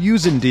more you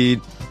use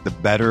Indeed, the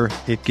better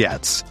it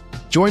gets.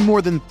 Join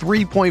more than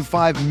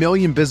 3.5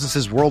 million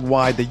businesses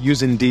worldwide that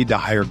use Indeed to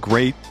hire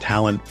great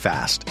talent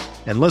fast.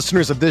 And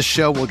listeners of this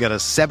show will get a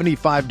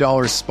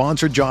 $75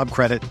 sponsored job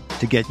credit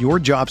to get your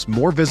jobs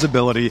more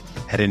visibility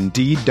at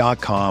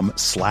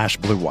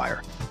Indeed.com/Blue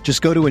Wire.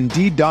 Just go to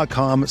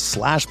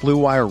Indeed.com/Blue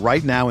Wire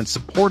right now and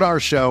support our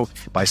show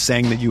by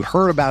saying that you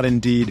heard about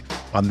Indeed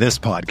on this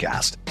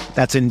podcast.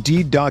 That's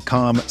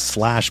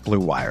Indeed.com/Blue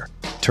Wire.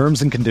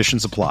 Terms and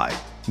conditions apply.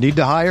 Need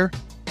to hire?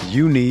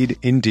 You need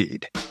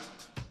Indeed.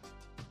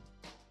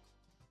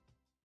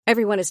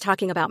 Everyone is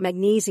talking about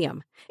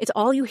magnesium. It's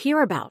all you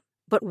hear about.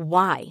 But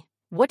why?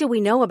 What do we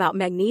know about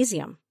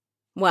magnesium?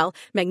 Well,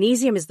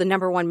 magnesium is the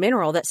number one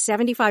mineral that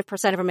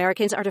 75% of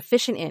Americans are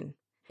deficient in.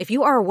 If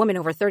you are a woman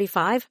over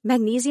 35,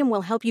 magnesium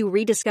will help you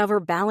rediscover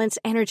balance,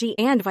 energy,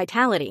 and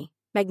vitality.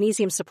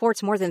 Magnesium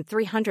supports more than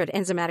 300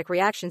 enzymatic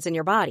reactions in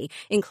your body,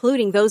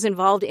 including those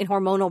involved in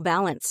hormonal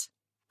balance.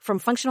 From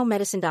functional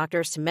medicine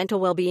doctors to mental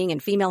well-being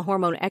and female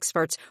hormone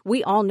experts,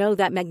 we all know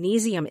that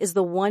magnesium is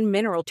the one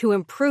mineral to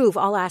improve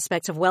all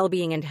aspects of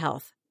well-being and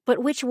health. But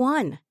which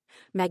one?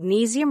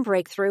 Magnesium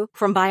Breakthrough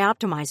from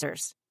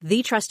Bioptimizers,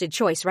 the trusted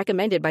choice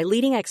recommended by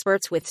leading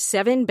experts with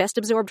 7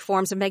 best-absorbed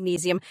forms of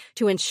magnesium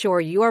to ensure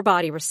your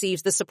body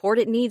receives the support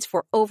it needs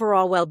for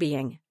overall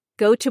well-being.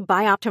 Go to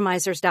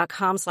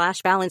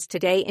bioptimizers.com/balance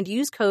today and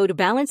use code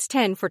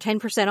BALANCE10 for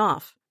 10%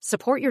 off.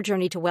 Support your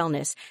journey to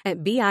wellness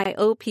at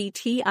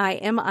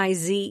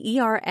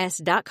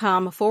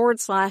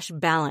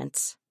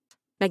bioptimizers.com/balance.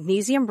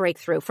 Magnesium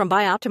Breakthrough from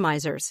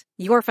Bioptimizers,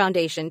 your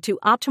foundation to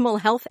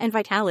optimal health and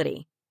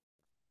vitality.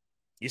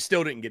 You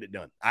still didn't get it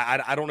done.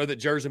 I don't know that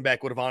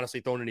Jersenbeck would have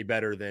honestly thrown any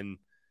better than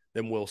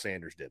Will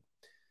Sanders did.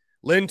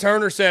 Lynn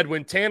Turner said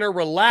when Tanner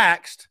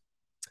relaxed,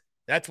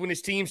 that's when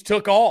his teams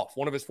took off.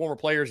 One of his former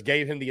players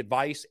gave him the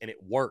advice, and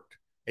it worked.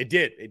 It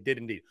did. It did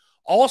indeed.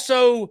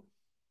 Also,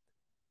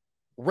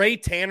 Ray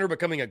Tanner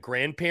becoming a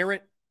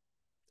grandparent,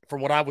 from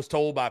what I was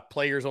told by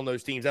players on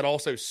those teams, that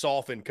also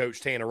softened Coach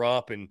Tanner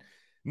up and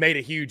made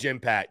a huge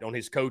impact on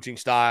his coaching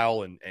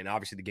style and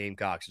obviously the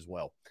Gamecocks as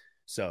well.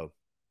 So,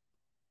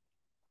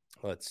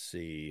 let's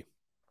see.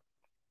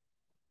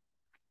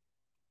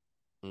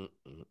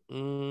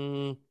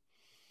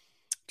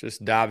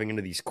 Just diving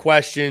into these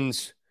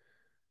questions.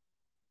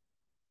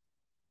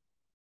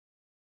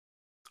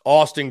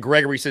 Austin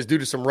Gregory says, due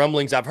to some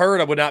rumblings I've heard,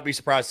 I would not be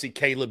surprised to see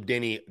Caleb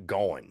Denny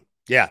gone.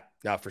 Yeah,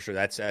 no, for sure.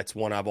 That's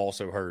one I've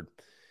also heard.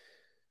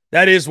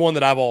 That is one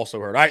that I've also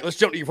heard. All right, let's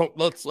jump to your phone.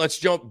 Let's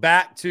jump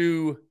back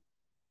to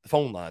the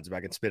phone lines if I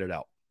can spit it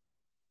out.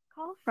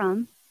 Call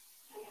from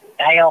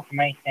Dale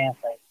from East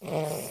Tennessee.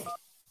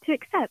 to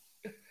accept.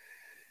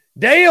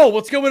 Dale,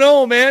 what's going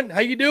on, man? How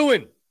you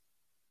doing?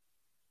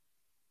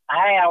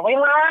 Hey, are we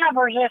live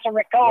or is this a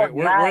recording?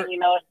 You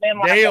know, it's been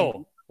like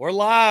Dale, we're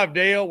live,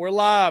 Dale. We're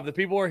live. The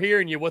people are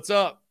hearing you. What's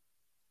up?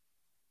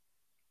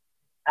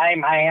 Hey,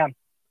 man.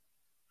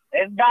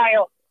 It's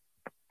Dale.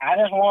 I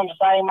just wanted to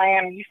say,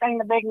 man, you seen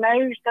the big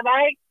news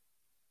today?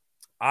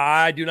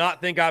 I do not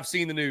think I've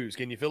seen the news.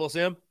 Can you fill us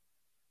in?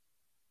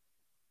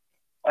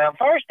 Well,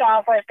 first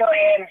off, let's go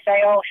ahead and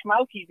say,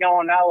 Smokey's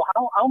going to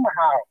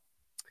Omaha.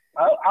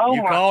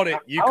 You called it.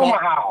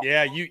 Omaha.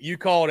 Yeah, you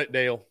called it,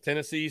 Dale.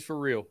 Tennessee's for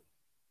real.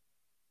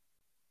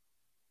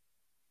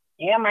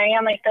 Yeah,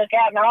 man, they took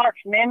out the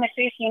arch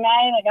nemesis, you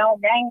know, they go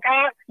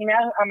Gamecocks, you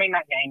know. I mean,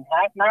 not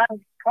Gamecocks, not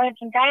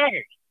Clemson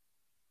Tigers.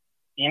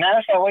 You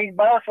know, so we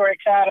both were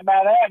excited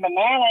about that, but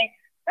now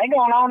they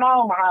going on to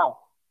Omaha.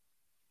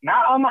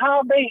 Not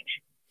Omaha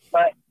Beach,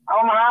 but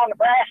Omaha,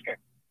 Nebraska.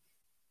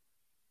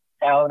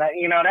 So, that,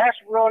 you know,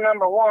 that's rule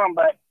number one.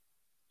 But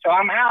so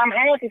I'm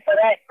happy for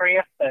that,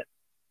 Chris. But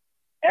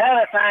the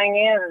other thing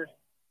is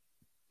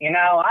you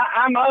know,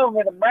 I'm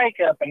over the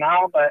breakup and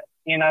all, but,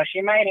 you know,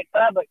 she made it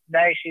public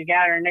today. She's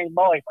got her new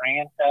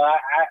boyfriend. So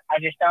I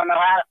just don't know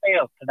how to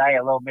feel today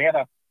a little bit.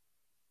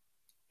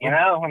 You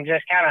know, I'm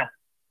just kind of.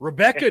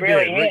 Rebecca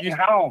really did.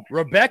 Home.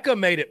 Rebecca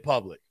made it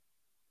public.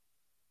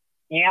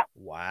 Yep.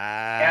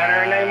 Wow. Got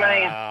her a new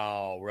man.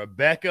 Wow.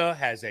 Rebecca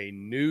has a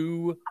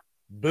new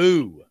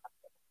boo.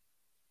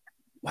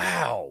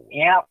 Wow.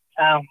 Yep.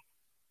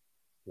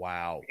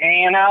 Wow.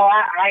 And,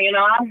 you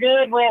know, I'm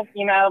good with,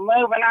 you know,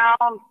 moving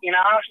on. You know,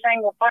 I was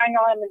single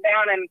Pringling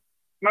down in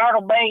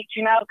Myrtle Beach,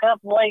 you know, a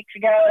couple of weeks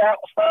ago. That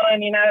was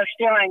fun. You know,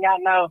 still ain't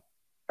got no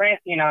friends.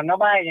 You know,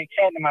 nobody's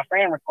accepted my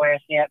friend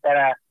request yet that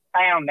I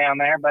found down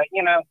there. But,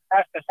 you know,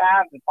 that's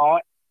besides the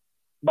point.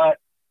 But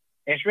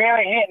it's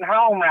really hitting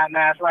home right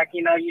now. It's like,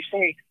 you know, you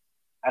see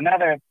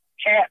another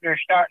chapter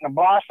starting to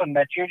blossom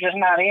that you're just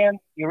not in.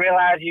 You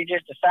realize you're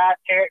just a side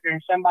character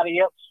in somebody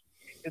else's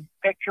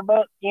picture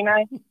book, you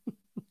know?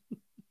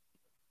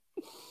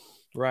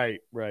 Right.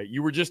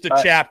 You were just a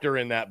chapter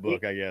in that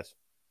book, I guess.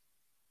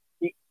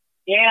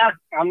 Yeah,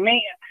 I'm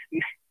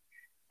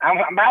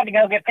about to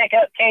go pick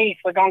up Keith.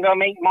 We're going to go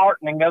meet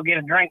Martin and go get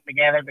a drink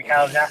together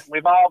because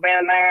we've all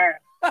been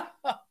there.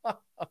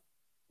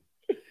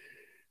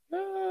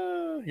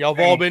 Y'all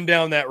have all been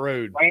down that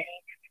road.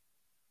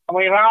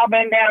 We've all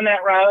been down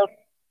that road.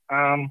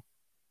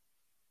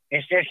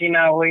 it's just,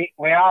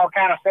 we all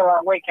kind of feel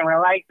like we can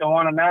relate to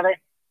one another,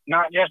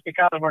 not just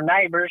because we're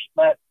neighbors,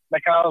 but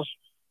because,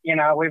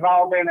 we've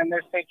all been in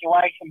this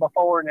situation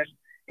before, and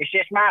it's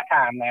just my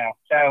time now.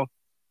 So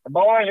the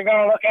boys are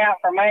going to look out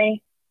for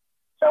me.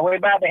 So we're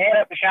about to head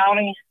up to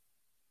Shawnee's,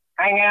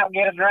 hang out,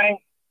 get a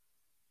drink,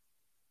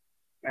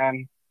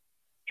 and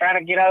try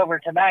to get over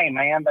today,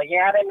 man. But,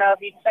 yeah, I didn't know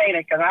if you'd seen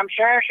it, because I'm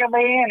sure she'll be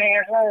in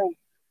here soon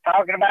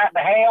talking about the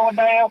hell with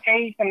Dale,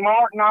 Keith, and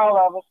Martin, all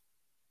of us.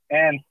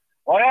 And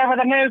whatever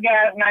the new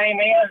guy's name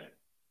is,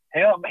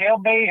 he'll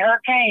be her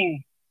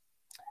king.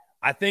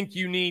 I think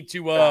you need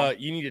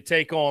to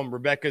take on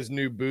Rebecca's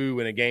new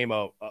boo in a game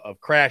of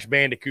Crash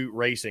Bandicoot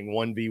Racing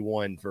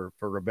 1v1 for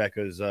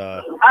Rebecca's.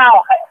 Yeah.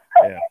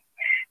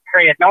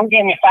 Chris, don't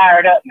get me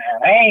fired up now.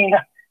 Ain't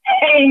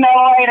no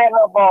way that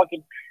little boy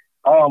can.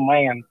 Oh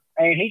man,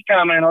 he's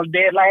coming in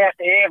dead last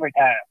every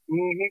time.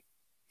 Mm-hmm.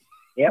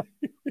 Yep.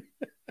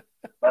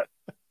 But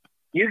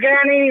you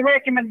got any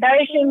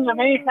recommendations of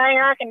anything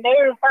I can do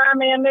to find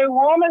me a new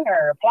woman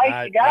or a place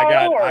to go?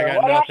 I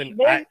got nothing.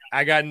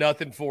 I got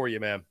nothing for you,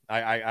 man.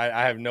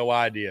 I have no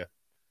idea.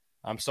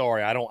 I'm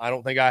sorry. I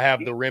don't think I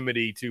have the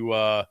remedy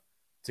to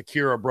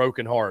cure a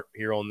broken heart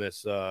here on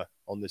this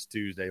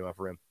Tuesday, my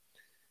friend.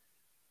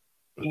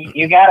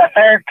 You got a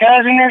third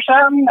cousin or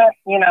something that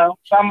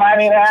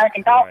somebody that I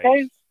can talk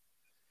to?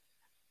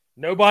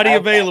 Nobody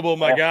available,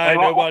 my guy.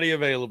 Nobody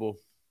available.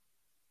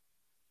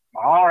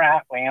 All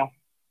right, well.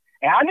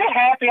 And I'm just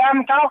happy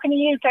I'm talking to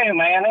you too,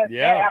 man.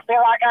 Yeah. I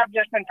feel like I've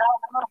just been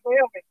talking to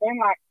myself. It's been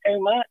like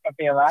 2 months, I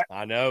feel like.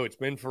 I know. It's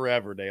been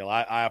forever, Dale.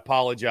 I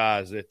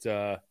apologize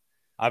that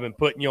I've been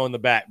putting you on the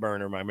back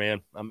burner, my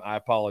man. I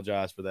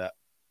apologize for that.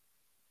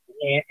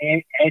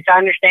 It's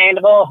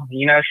understandable.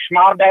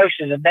 Small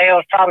doses of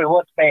Dale's probably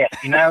what's best,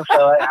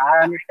 so I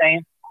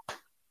understand.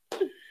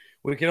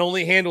 We can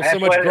only handle so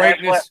much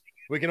greatness.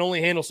 We can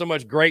only handle so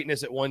much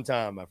greatness at one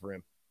time, my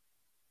friend.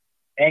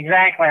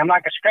 Exactly. I'm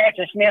like a scratch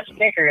and sniff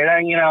sticker.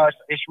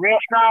 It's real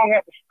strong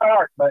at the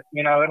start, but,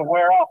 it'll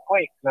wear off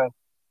quick. So.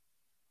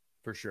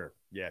 For sure.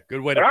 Yeah,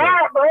 good way to put it. All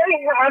right,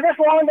 buddy. I just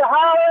wanted to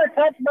holler,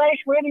 touch base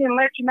with you, and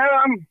let you know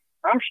I'm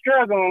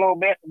struggling a little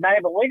bit today,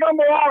 but we're going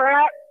to be all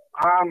right.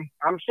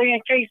 I'm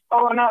seeing Keith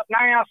pulling up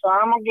now, so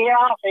I'm going to get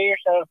off here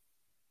so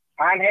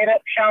I can head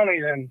up to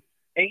Shawnee's and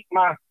eat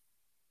my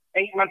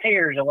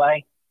tears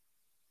away.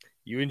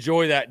 You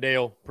enjoy that,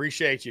 Dale.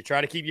 Appreciate you.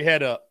 Try to keep your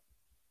head up.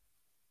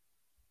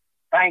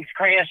 Thanks,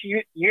 Chris.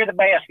 You're the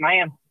best,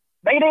 man.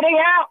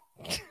 BDD out.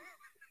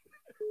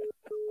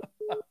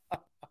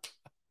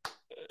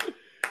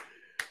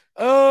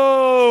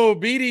 Oh,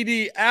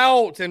 BDD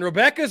out. And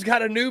Rebecca's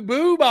got a new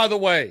boo, by the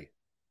way.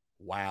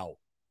 Wow.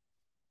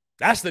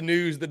 That's the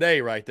news of the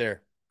day right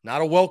there.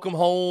 Not a welcome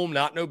home,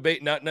 not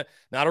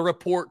a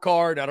report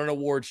card, not an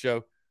award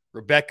show.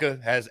 Rebecca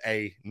has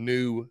a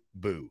new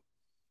boo.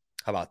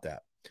 How about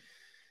that?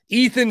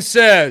 Ethan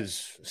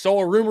says, saw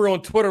a rumor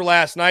on Twitter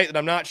last night that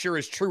I'm not sure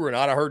is true or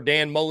not. I heard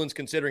Dan Mullen's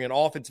considering an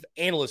offensive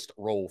analyst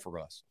role for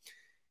us.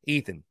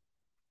 Ethan.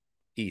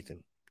 Do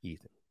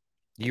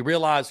you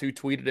realize who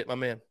tweeted it, my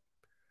man?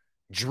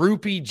 Drew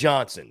P.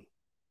 Johnson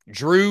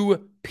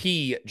tweeted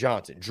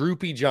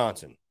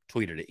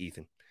it,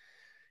 Ethan.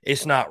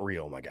 It's not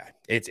real, my guy.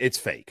 It's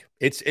fake.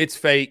 It's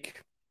fake.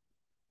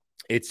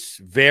 It's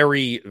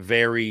very,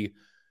 very,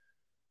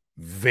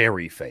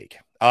 very fake.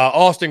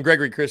 Austin,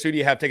 Gregory, Chris, who do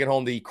you have taking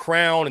home the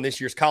crown in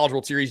this year's College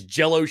World Series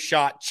Jello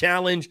Shot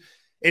Challenge?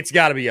 It's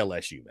got to be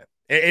LSU, man.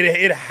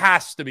 It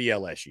has to be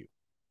LSU.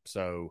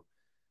 So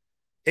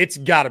it's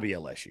got to be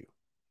LSU.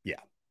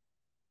 Yeah.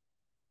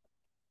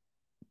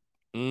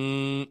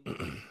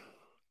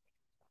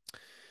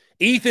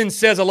 Ethan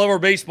says, I love our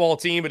baseball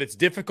team, but it's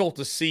difficult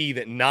to see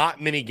that not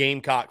many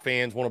Gamecock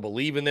fans want to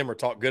believe in them or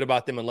talk good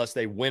about them unless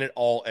they win it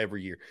all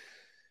every year.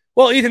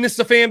 Well, Ethan, this is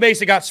a fan base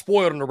that got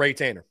spoiled under Ray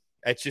Tanner.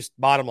 That's just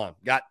bottom line.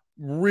 Got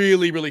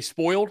really, really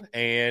spoiled.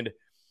 And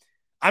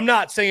I'm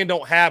not saying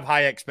don't have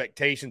high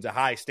expectations or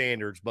high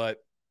standards,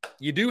 but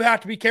you do have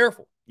to be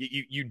careful.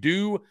 You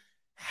do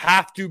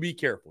have to be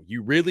careful.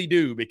 You really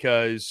do,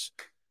 because,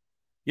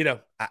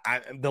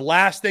 the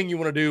last thing you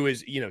want to do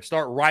is,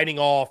 start writing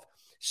off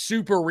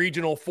super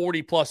regional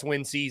 40-plus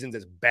win seasons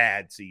as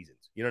bad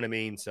seasons. You know what I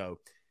mean? So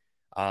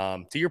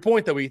to your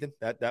point, though, Ethan,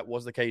 that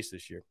was the case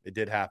this year. It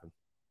did happen.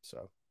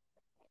 So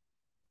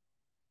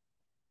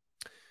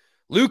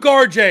Luke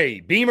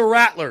RJ, Beamer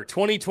Rattler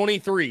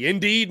 2023.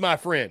 Indeed, my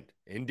friend.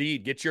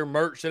 Indeed. Get your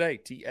merch today.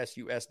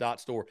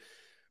 TSUS.store.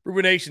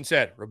 Ruben Nation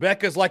said,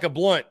 Rebecca's like a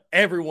blunt.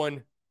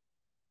 Everyone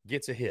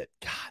gets a hit.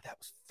 God, that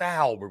was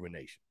foul, Ruben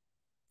Nation.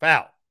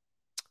 Foul.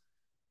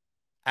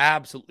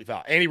 Absolutely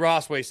foul. Andy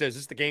Rossway says,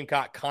 this is the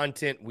Gamecock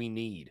content we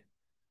need.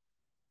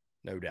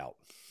 No doubt.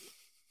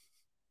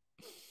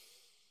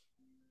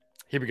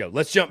 Here we go.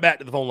 Let's jump back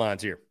to the phone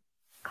lines here.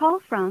 Call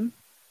from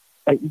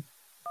Peyton.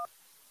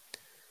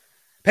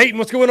 Peyton,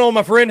 what's going on,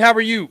 my friend? How are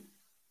you?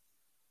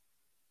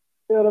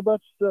 Good. How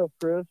about yourself,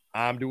 Chris?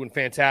 I'm doing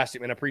fantastic,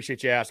 man. I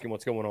appreciate you asking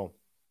what's going on.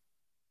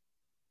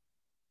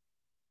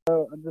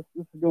 This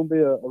is going to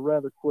be a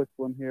rather quick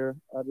one here.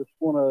 I just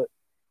want to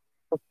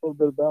a little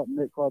bit about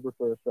Nick Clarber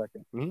for a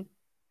second.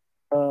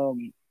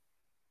 Mm-hmm.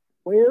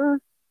 Where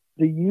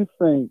do you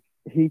think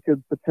he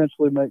could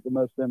potentially make the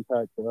most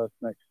impact for us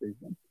next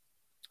season?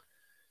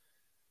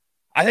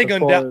 I think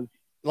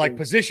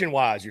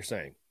position-wise, you're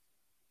saying.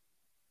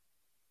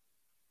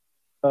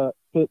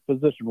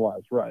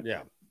 Position-wise, right.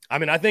 Yeah. I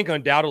mean, I think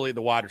undoubtedly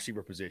the wide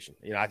receiver position.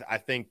 You know, I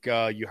think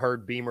you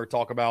heard Beamer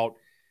talk about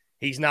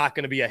he's not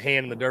going to be a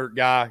hand-in-the-dirt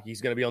guy.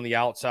 He's going to be on the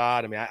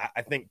outside. I mean,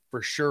 I think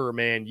for sure,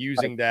 man,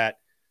 using that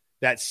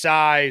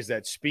size,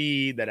 that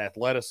speed, that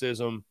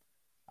athleticism,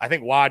 I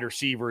think wide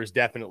receiver is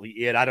definitely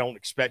it. I don't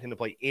expect him to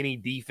play any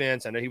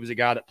defense. I know he was a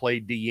guy that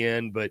played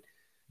DN, but,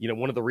 you know,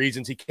 one of the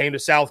reasons he came to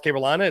South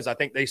Carolina is I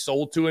think they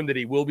sold to him that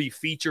he will be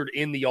featured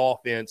in the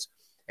offense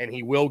and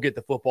he will get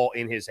the football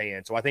in his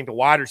hand. So I think the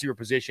wide receiver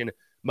position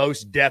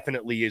most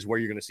definitely is where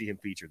you're going to see him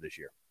featured this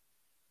year.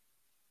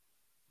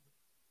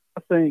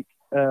 I think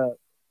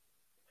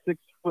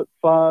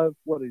 6'5",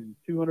 what is he,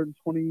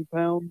 220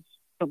 pounds,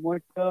 something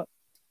like that?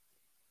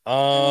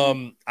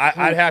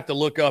 I'd have to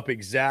look up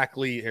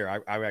exactly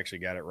here. I've actually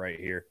got it right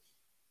here.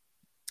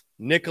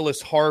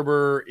 Nicholas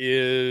Harbor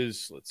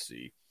is, let's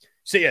see.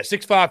 So yeah,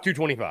 6'5",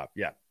 225.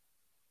 Yeah.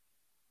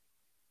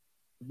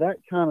 That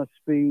kind of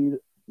speed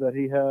that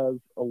he has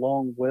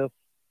along with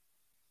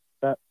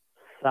that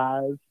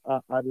size,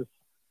 I just,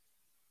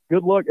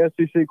 good luck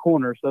SEC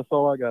corners. That's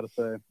all I got to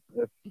say.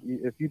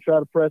 If you try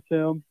to press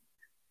him,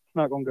 it's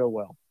not going to go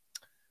well.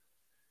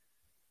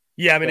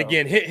 Yeah, I mean,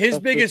 again, his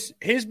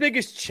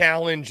biggest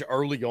challenge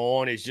early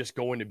on is just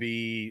going to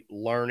be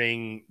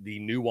learning the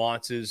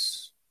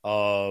nuances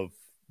of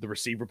the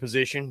receiver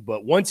position.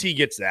 But once he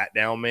gets that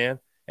down, man,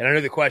 and I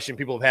know the question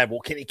people have had, well,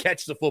 can he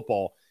catch the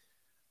football?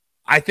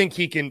 I think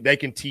they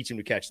can teach him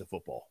to catch the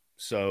football.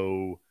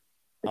 So,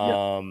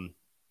 I mean,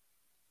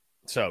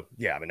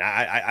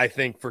 I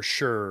think for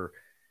sure,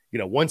 you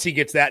know, once he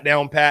gets that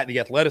down pat, the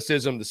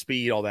athleticism, the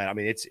speed, all that, I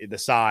mean, it's the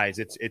size,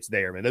 it's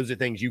there, man. Those are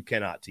things you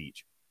cannot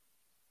teach.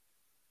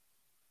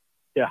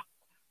 Yeah.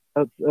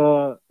 I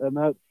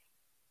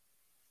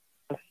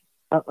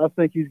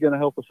think he's going to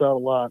help us out a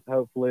lot.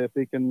 Hopefully, if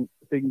he can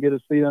get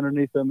his feet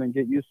underneath him and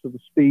get used to the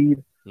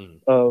speed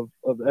of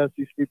the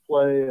SEC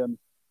play and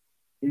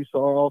used to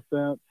our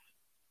offense,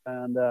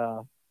 and I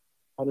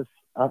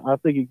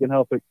think he can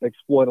help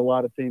exploit a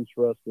lot of teams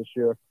for us this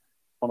year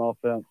on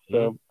offense.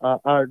 So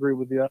I agree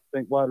with you. I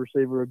think wide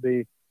receiver would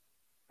be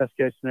best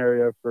case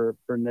scenario for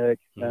Nick,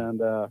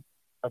 and I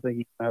think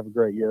he can have a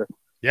great year.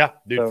 Yeah,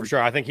 dude, for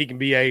sure. I think he can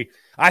be a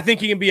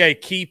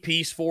key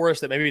piece for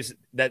us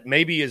that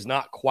maybe is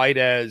not quite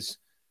as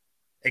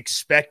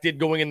expected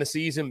going in the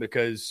season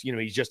because, you know,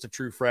 he's just a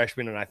true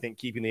freshman, and I think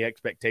keeping the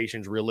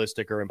expectations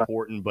realistic are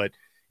important. But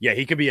yeah,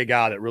 he could be a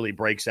guy that really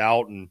breaks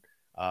out and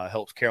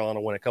helps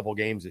Carolina win a couple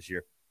games this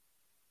year.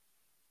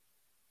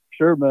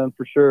 Sure, man,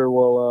 for sure.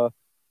 Well,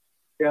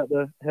 got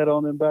to head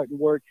on in back to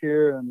work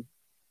here, and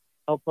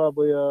I'll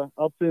probably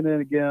I'll tune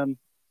in again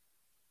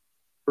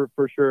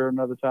for sure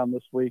another time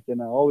this week.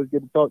 And I always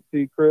get to talk to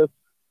you, Chris.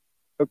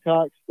 So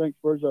Cox, thanks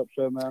for Birds Up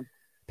Show, man.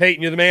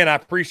 Peyton, you're the man. I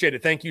appreciate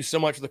it. Thank you so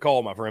much for the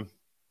call, my friend.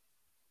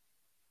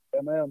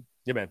 Yeah, man.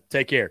 Yeah, man.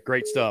 Take care.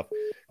 Great stuff.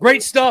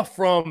 Great stuff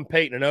from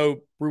Peyton. I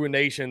know, Bruin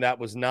Nation, that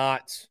was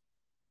not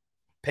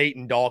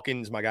Peyton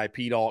Dawkins, my guy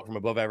P-Dawk from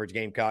Above Average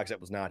Gamecocks. That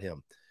was not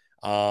him.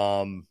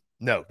 No,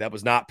 that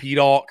was not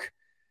P-Dawk.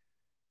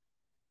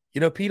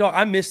 You know, P-Dawk,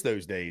 I miss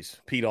those days.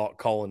 P-Dawk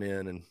calling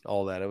in and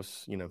all that. It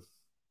was, you know,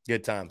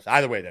 good times.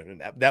 Either way,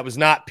 that was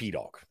not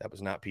P-Dawk. That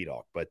was not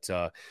P-Dawk. But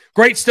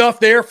great stuff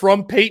there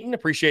from Peyton.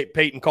 Appreciate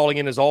Peyton calling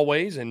in as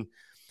always. And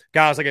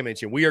guys, like I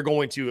mentioned, we are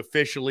going to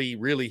officially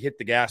really hit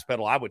the gas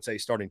pedal, I would say,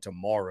 starting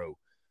tomorrow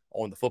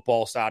on the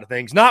football side of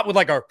things. Not with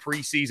like our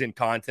preseason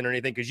content or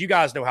anything, because you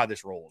guys know how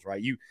this rolls,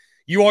 right? You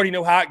already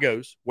know how it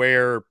goes,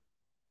 where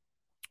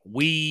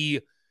we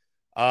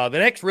the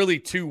next really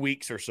 2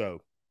 weeks or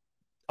so,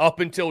 up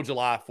until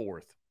July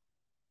 4th,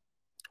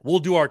 we'll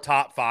do our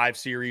top 5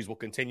 series. We'll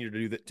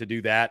continue to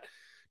do that.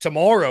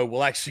 Tomorrow,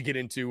 we'll actually get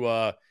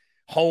into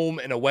home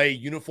and away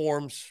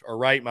uniforms. All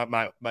right,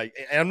 my and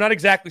I'm not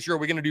exactly sure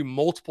we're going to do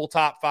multiple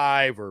top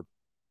 5 or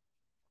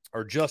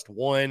just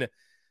one.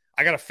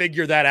 I got to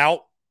figure that out,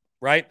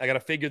 right? I got to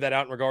figure that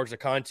out in regards to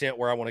content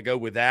where I want to go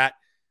with that.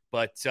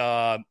 But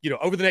you know,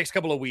 over the next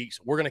couple of weeks,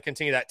 we're going to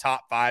continue that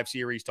top 5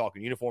 series,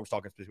 talking uniforms,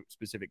 talking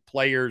specific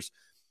players,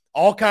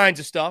 all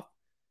kinds of stuff,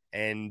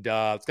 and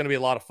it's going to be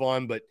a lot of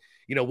fun. But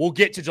you know, we'll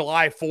get to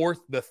July 4th.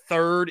 The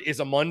 3rd is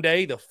a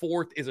Monday. The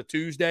 4th is a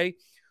Tuesday.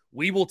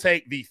 We will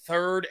take the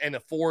 3rd and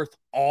the 4th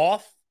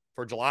off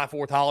for July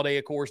 4th holiday,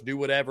 of course. Do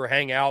whatever,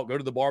 hang out, go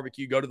to the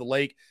barbecue, go to the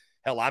lake.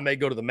 Hell, I may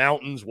go to the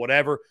mountains,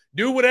 whatever.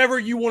 Do whatever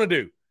you want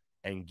to do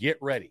and get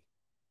ready,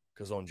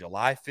 because on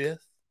July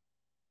 5th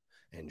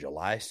and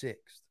July 6th,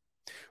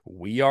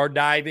 we are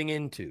diving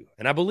into,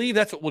 and I believe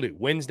that's what we'll do,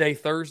 Wednesday,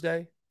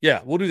 Thursday. Yeah,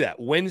 we'll do that.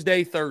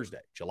 Wednesday,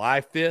 Thursday, July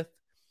 5th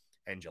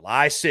and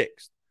July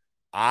 6th.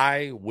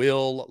 I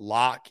will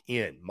lock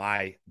in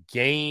my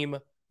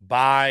game-by-game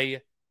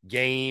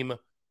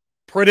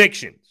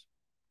predictions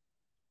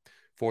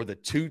for the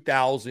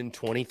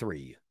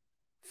 2023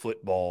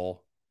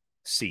 football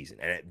season.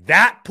 And at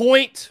that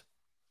point,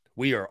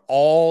 we are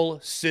all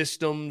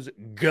systems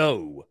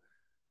go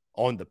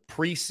on the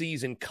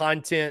preseason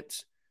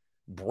content,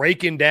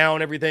 breaking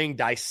down everything,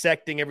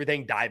 dissecting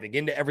everything, diving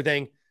into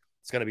everything.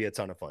 It's going to be a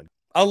ton of fun.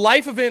 A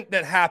life event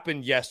that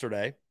happened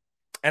yesterday,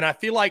 and I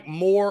feel like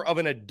more of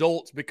an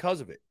adult because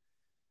of it.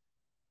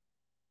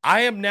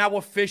 I am now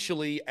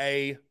officially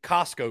a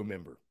Costco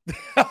member.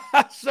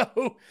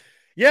 So,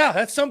 yeah,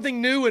 that's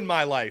something new in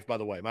my life, by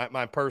the way,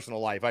 my personal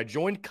life. I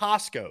joined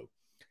Costco.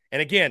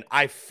 And again,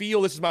 I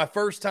feel this is my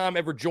first time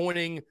ever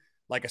joining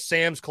like a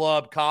Sam's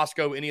Club,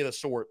 Costco, any of the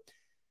sort.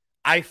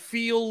 I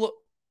feel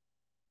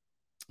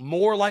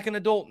more like an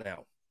adult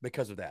now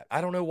because of that.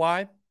 I don't know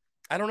why.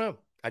 I don't know.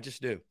 I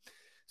just do.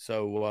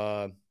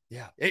 So,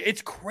 yeah,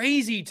 it's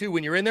crazy, too,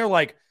 when you're in there,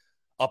 like,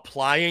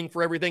 applying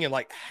for everything and,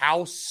 like,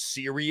 how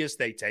serious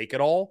they take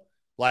it all.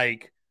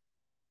 Like,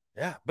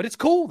 yeah, but it's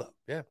cool, though.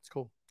 Yeah, it's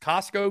cool.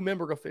 Costco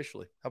member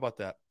officially. How about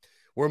that?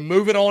 We're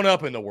moving on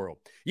up in the world.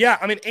 Yeah,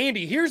 I mean,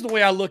 Andy, here's the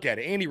way I look at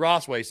it. Andy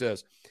Rossway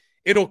says,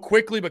 it'll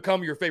quickly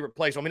become your favorite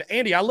place. I mean,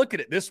 Andy, I look at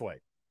it this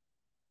way.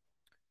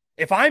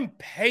 If I'm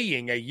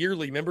paying a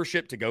yearly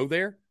membership to go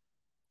there,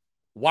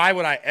 why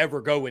would I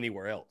ever go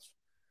anywhere else?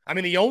 I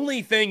mean, the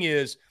only thing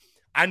is,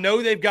 I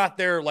know they've got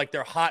their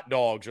hot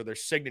dogs or their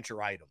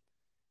signature item.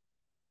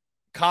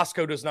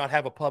 Costco does not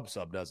have a pub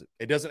sub, does it?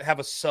 It doesn't have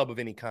a sub of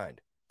any kind,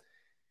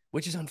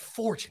 which is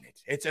unfortunate.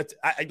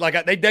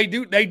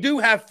 They do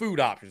have food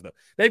options though.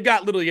 They've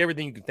got literally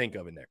everything you can think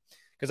of in there.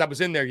 Because I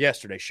was in there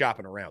yesterday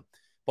shopping around.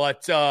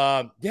 But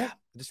yeah,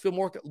 I just feel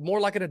more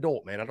like an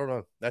adult, man. I don't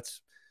know.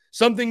 That's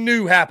something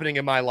new happening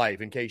in my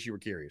life, in case you were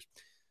curious.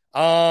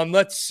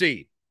 Let's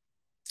see.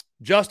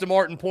 Justin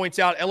Martin points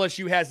out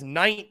LSU has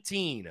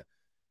 19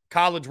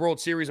 College World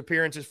Series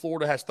appearances.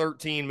 Florida has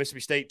 13.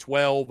 Mississippi State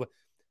 12.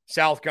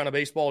 South Carolina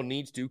baseball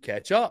needs to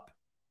catch up.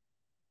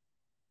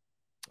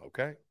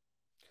 Okay.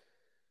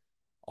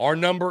 Our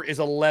number is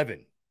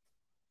 11.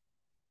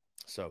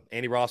 So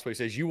Andy Rossway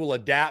says you will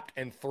adapt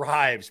and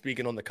thrive,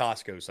 speaking on the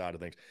Costco side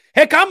of things.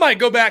 Heck, I might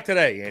go back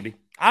today, Andy.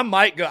 I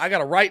might go. I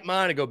got a right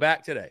mind to go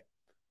back today.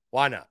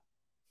 Why not?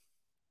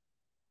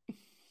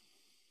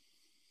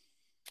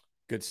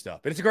 Good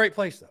stuff. But it's a great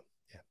place, though.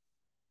 Yeah.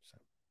 So.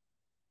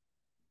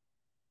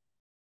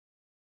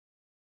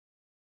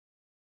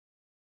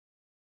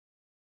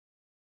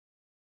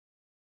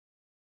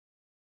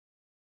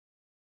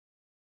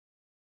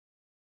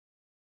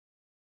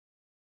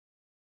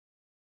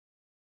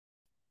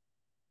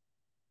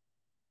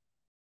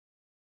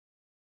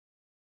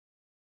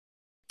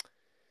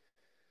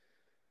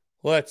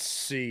 Let's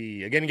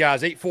see. Again,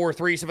 guys,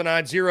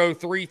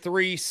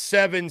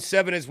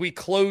 843-790-3377 as we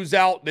close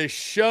out this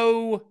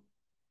show.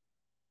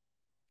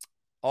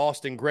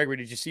 Austin Gregory,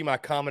 did you see my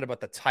comment about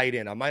the tight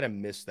end? I might have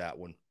missed that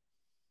one.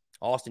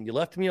 Austin, you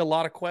left me a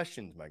lot of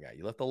questions, my guy.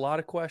 You left a lot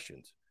of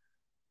questions.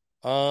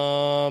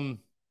 I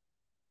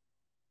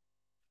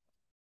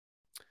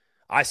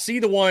see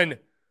the one.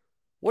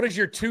 What is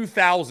your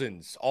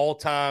 2000s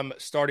all-time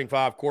starting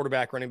five,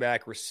 quarterback, running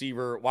back,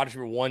 receiver, wide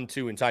receiver 1,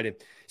 2, and tight end?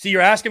 See,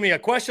 you're asking me a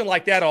question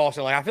like that,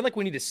 Austin. Like, I feel like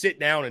we need to sit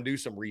down and do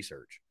some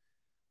research.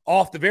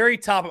 Off the very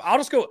top of – I'll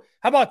just go –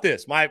 how about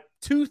this? My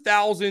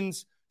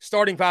 2000s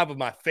starting five of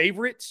my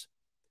favorites.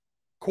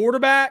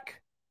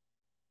 Quarterback.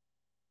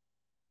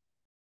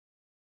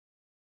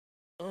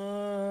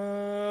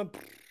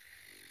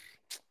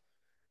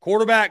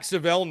 Quarterback,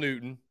 Savell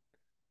Newton.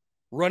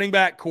 Running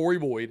back, Corey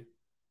Boyd.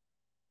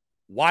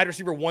 Wide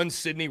receiver 1,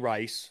 Sidney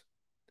Rice.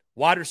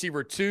 Wide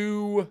receiver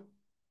 2,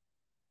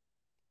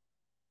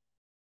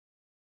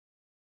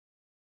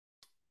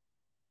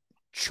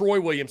 Troy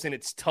Williamson.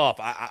 It's tough.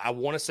 I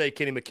want to say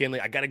Kenny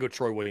McKinley. I got to go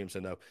Troy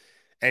Williamson, though.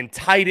 And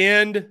tight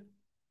end,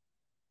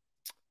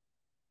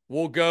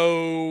 we'll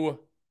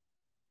go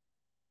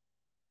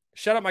 –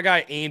 shout out my guy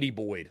Andy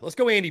Boyd. Let's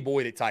go Andy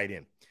Boyd at tight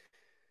end.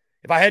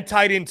 If I had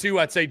tight end 2,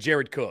 I'd say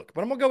Jared Cook.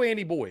 But I'm going to go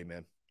Andy Boyd, man.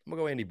 I'm going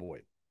to go Andy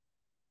Boyd.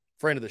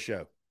 Friend of the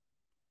show.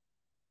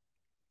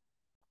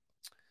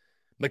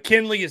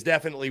 McKinley is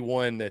definitely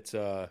one that's,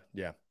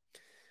 yeah.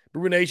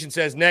 Brewer Nation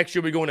says next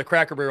you'll be going to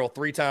Cracker Barrel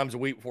 3 times a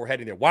week before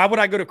heading there. Why would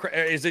I go to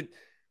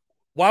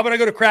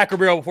Cracker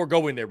Barrel before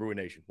going there, Brewer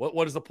Nation?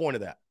 What is the point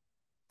of that?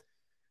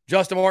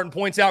 Justin Martin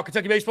points out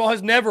Kentucky baseball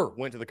has never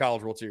went to the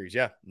College World Series.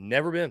 Yeah,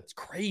 never been. It's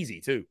crazy,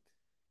 too,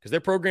 because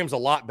their program's a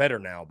lot better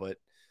now. But,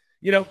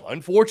 you know,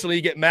 unfortunately,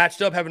 you get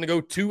matched up having to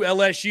go to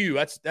LSU.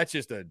 That's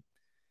just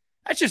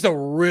a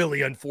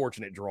really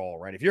unfortunate draw,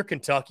 right? If you're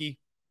Kentucky,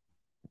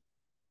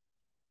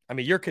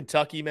 you're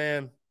Kentucky,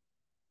 man.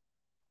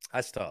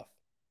 That's tough.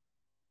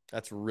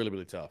 That's really,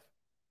 really tough.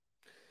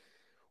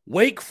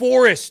 Wake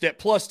Forest at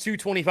plus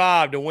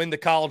 225 to win the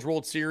College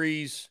World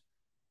Series.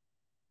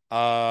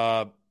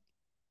 Florida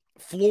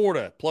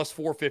plus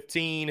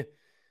 415.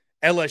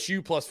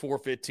 LSU plus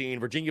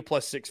 415. Virginia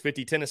plus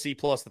 650. Tennessee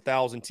plus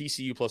 1,000.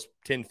 TCU plus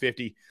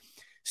 1050.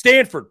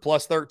 Stanford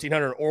plus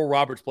 1,300. Oral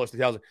Roberts plus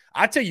 2,000.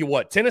 I tell you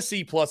what,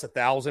 Tennessee plus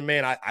 1,000,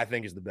 man, I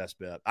think is the best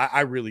bet.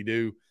 I really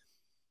do.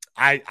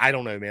 I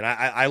don't know, man.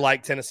 I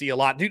like Tennessee a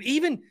lot. Dude,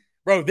 even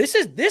Bro,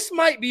 this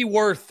might be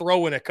worth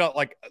throwing a cut,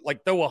 like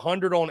throw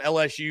 100 on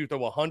LSU, throw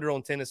 100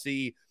 on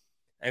Tennessee,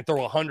 and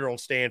throw 100 on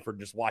Stanford.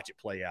 Just watch it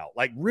play out.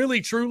 Like,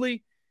 really,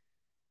 truly,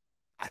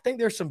 I think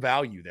there's some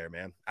value there,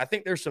 man. I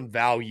think there's some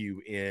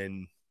value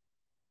in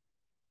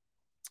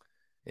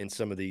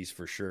some of these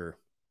for sure.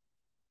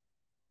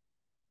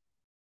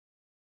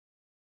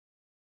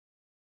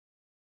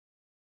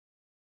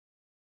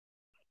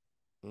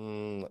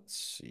 Let's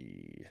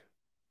see.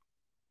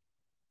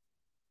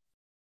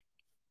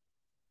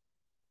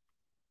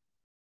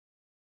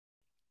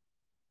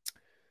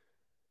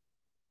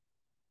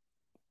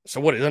 So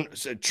what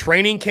is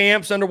training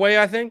camps underway?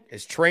 I think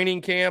is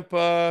training camps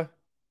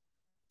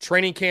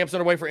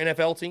underway for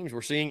NFL teams.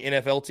 We're seeing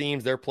NFL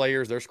teams, their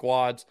players, their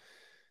squads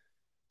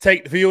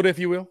take the field, if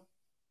you will.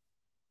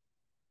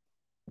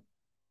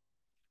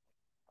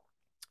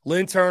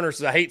 Lynn Turner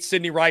says, I hate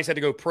Sidney Rice had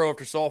to go pro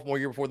after sophomore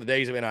year before the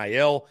days of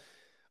NIL.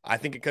 I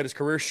think it cut his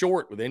career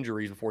short with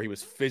injuries before he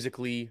was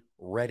physically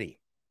ready.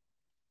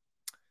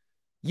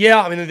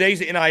 Yeah, I mean, the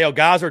days of NIL,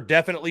 guys are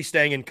definitely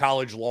staying in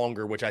college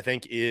longer, which I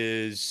think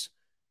is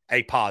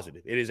a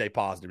positive. It is a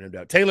positive, no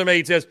doubt.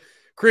 TaylorMade says,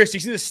 Chris, you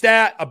see the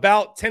stat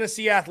about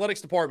Tennessee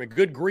Athletics Department?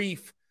 Good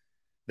grief.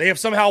 They have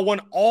somehow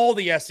won all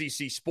the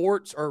SEC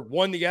sports or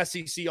won the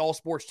SEC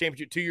All-Sports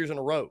Championship 2 years in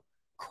a row.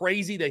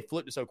 Crazy they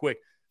flipped it so quick.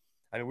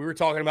 I mean, we were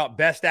talking about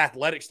best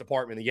athletics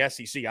department in the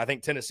SEC. I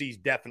think Tennessee's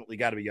definitely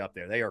got to be up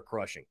there. They are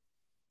crushing.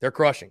 They're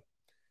crushing.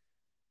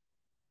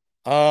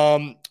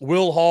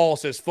 Will Hall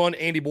says, fun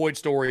Andy Boyd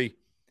story.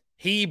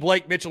 He,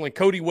 Blake Mitchell, and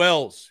Cody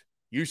Wells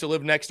used to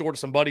live next door to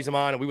some buddies of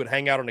mine, and we would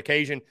hang out on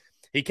occasion.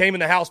 He came in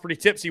the house pretty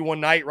tipsy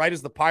one night, right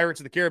as the Pirates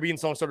of the Caribbean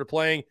song started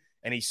playing,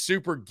 and he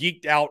super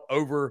geeked out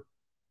over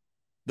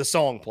the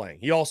song playing.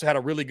 He also had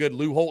a really good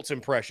Lou Holtz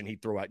impression he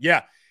threw out.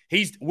 Yeah,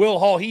 Will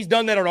Hall. He's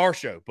done that on our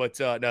show, but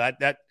no,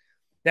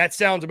 that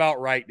sounds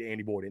about right to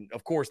Andy Boyd. And,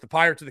 of course, the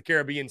Pirates of the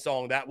Caribbean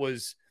song, that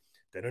was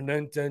that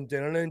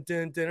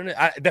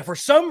for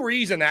some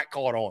reason that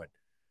caught on.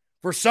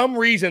 For some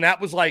reason, that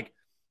was like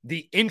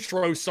the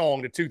intro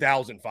song to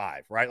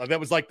 2005, right? Like that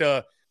was like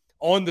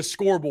on the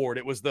scoreboard.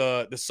 It was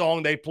the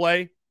song they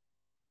play.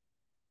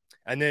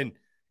 And then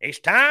it's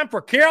time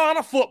for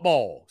Carolina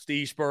football,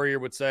 Steve Spurrier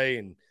would say,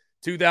 and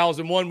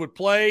 2001 would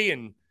play,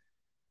 and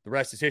the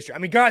rest is history. I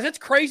mean, guys, it's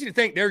crazy to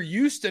think there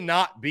used to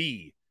not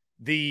be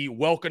the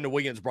Welcome to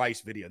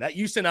Williams-Brice video. That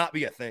used to not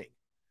be a thing.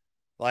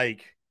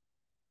 Like,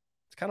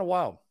 it's kind of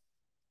wild.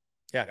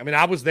 Yeah, I mean,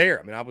 I was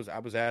there. I mean, I was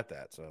at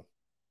that, so.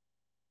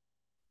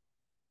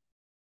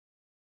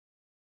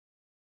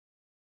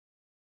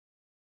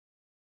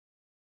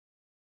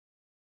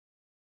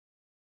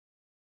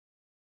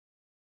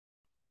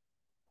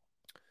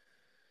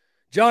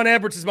 John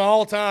Edwards is my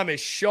all-time is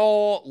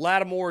Shaw,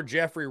 Lattimore,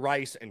 Jeffrey,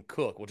 Rice, and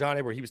Cook. Well, John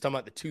Edwards, he was talking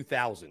about the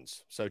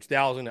 2000s, so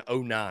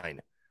 2009.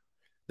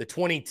 The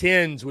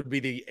 2010s would be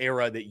the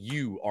era that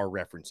you are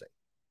referencing.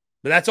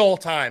 But that's all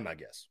time, I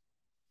guess.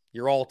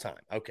 You're all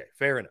time. Okay,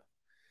 fair enough.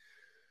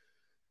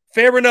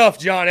 Fair enough,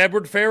 John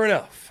Edward. Fair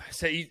enough.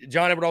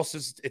 John Edward also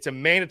says it's a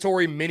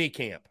mandatory mini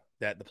camp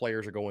that the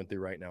players are going through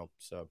right now.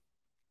 So,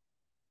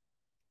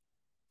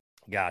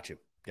 got you.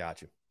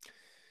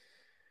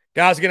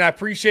 Guys, again, I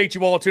appreciate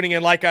you all tuning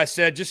in. Like I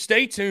said, just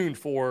stay tuned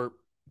for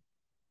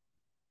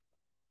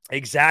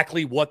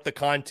exactly what the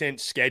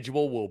content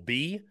schedule will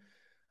be.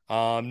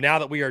 Now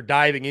that we are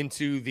diving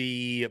into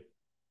the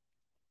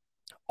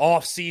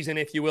off season,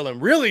 if you will,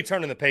 and really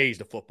turning the page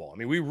to football. I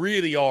mean, we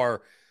really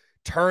are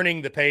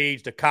turning the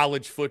page to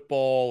college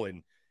football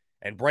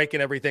and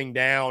breaking everything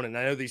down. And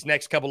I know these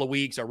next couple of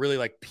weeks are really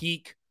like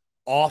peak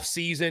off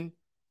season,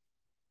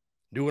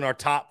 doing our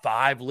top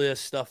 5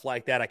 list, stuff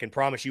like that. I can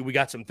promise you we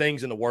got some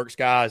things in the works,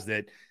 guys,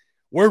 that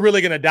we're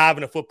really going to dive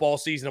into football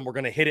season, and we're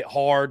going to hit it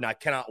hard. And I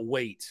cannot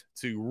wait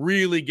to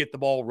really get the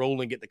ball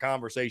rolling, get the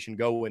conversation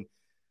going.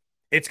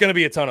 It's going to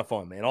be a ton of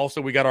fun, man.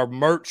 Also, we got our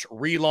merch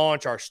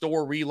relaunch, our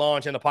store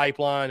relaunch in the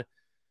pipeline.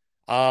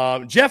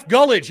 Jeff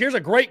Gullidge, here's a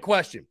great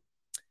question.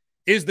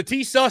 Is the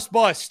T-Sus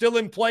bus still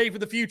in play for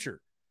the future?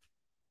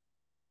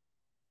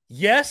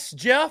 Yes,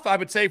 Jeff, I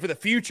would say for the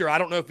future. I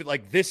don't know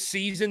if this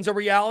season's a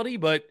reality,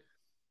 but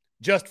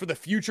just for the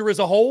future as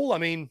a whole, I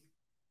mean,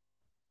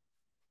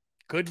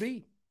 could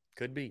be.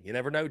 Could be. You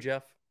never know,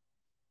 Jeff.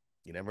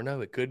 You never know.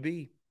 It could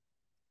be.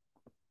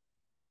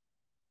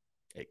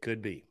 It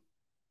could be.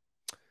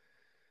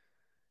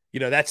 You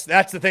know, that's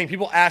the thing.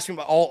 People ask me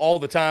all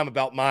the time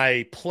about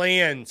my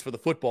plans for the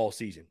football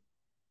season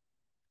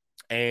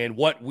and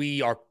what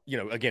we are,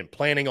 again,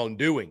 planning on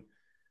doing.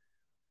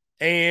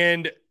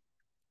 And,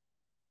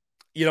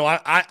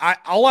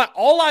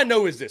 all I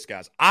know is this,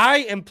 guys. I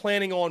am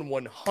planning on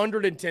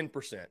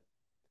 110%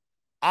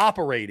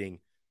 operating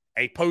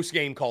a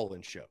post-game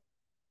call-in show.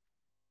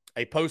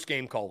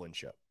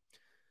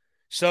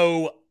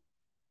 So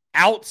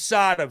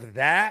outside of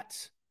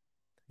that,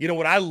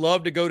 would I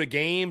love to go to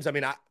games? I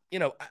mean,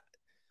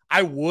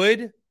 I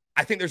would.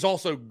 I think there's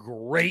also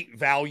great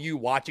value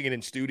watching it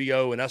in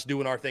studio and us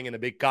doing our thing in the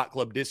Big Cock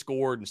Club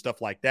Discord and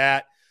stuff like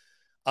that.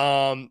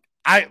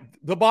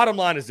 The bottom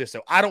line is this,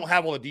 though. I don't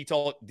have all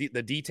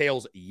the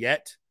details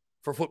yet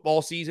for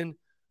football season.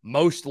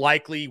 Most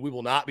likely, we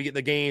will not be at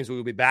the games. We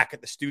will be back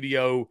at the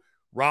studio,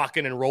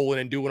 rocking and rolling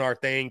and doing our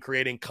thing,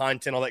 creating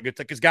content, all that good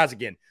stuff. Because, guys,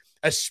 again,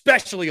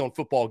 especially on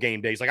football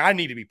game days, like, I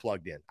need to be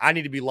plugged in. I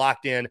need to be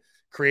locked in,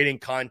 creating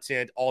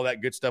content, all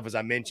that good stuff, as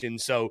I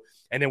mentioned. So,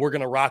 and then we're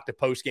going to rock the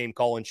post-game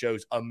call-in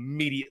shows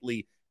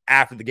immediately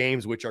after the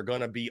games, which are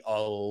going to be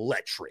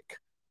electric.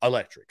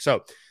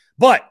 So,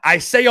 but I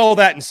say all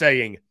that in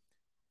saying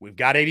we've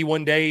got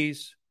 81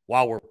 days.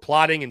 While we're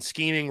plotting and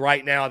scheming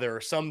right now, there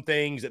are some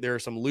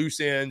loose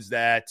ends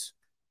that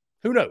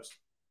who knows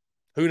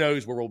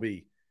where we'll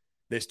be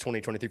this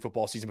 2023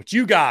 football season. But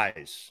you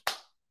guys,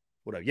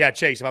 whatever. Yeah,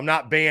 Chase, if I'm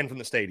not banned from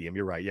the stadium,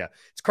 you're right. Yeah,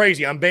 it's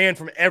crazy. I'm banned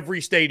from every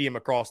stadium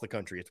across the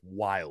country. It's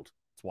wild.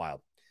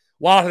 Wild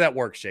how that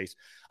works, Chase.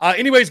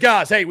 Anyways,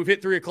 guys, hey, we've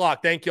hit 3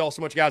 o'clock. Thank you all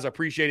so much, guys. I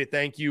appreciate it.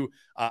 Thank you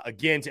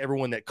again to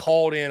everyone that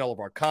called in, all of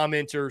our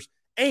commenters,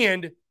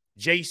 and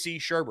JC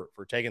Sherbert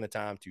for taking the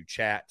time to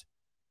chat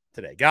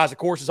today. Guys, of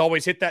course, as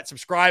always, hit that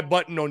subscribe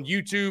button on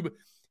YouTube.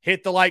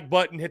 Hit the like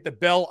button. Hit the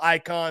bell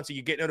icon so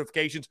you get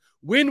notifications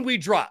when we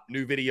drop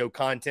new video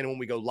content and when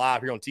we go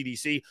live here on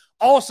TDC.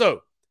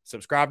 Also,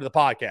 subscribe to the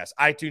podcast.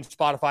 iTunes,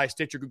 Spotify,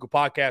 Stitcher, Google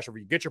Podcasts, wherever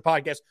you get your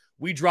podcasts.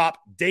 We drop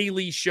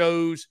daily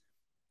shows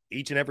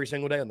each and every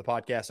single day on the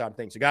podcast side of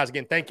things. So, guys,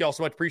 again, thank you all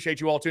so much. Appreciate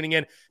you all tuning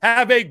in.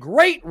 Have a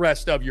great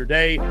rest of your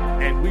day,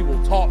 and we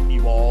will talk to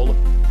you all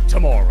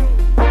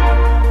tomorrow.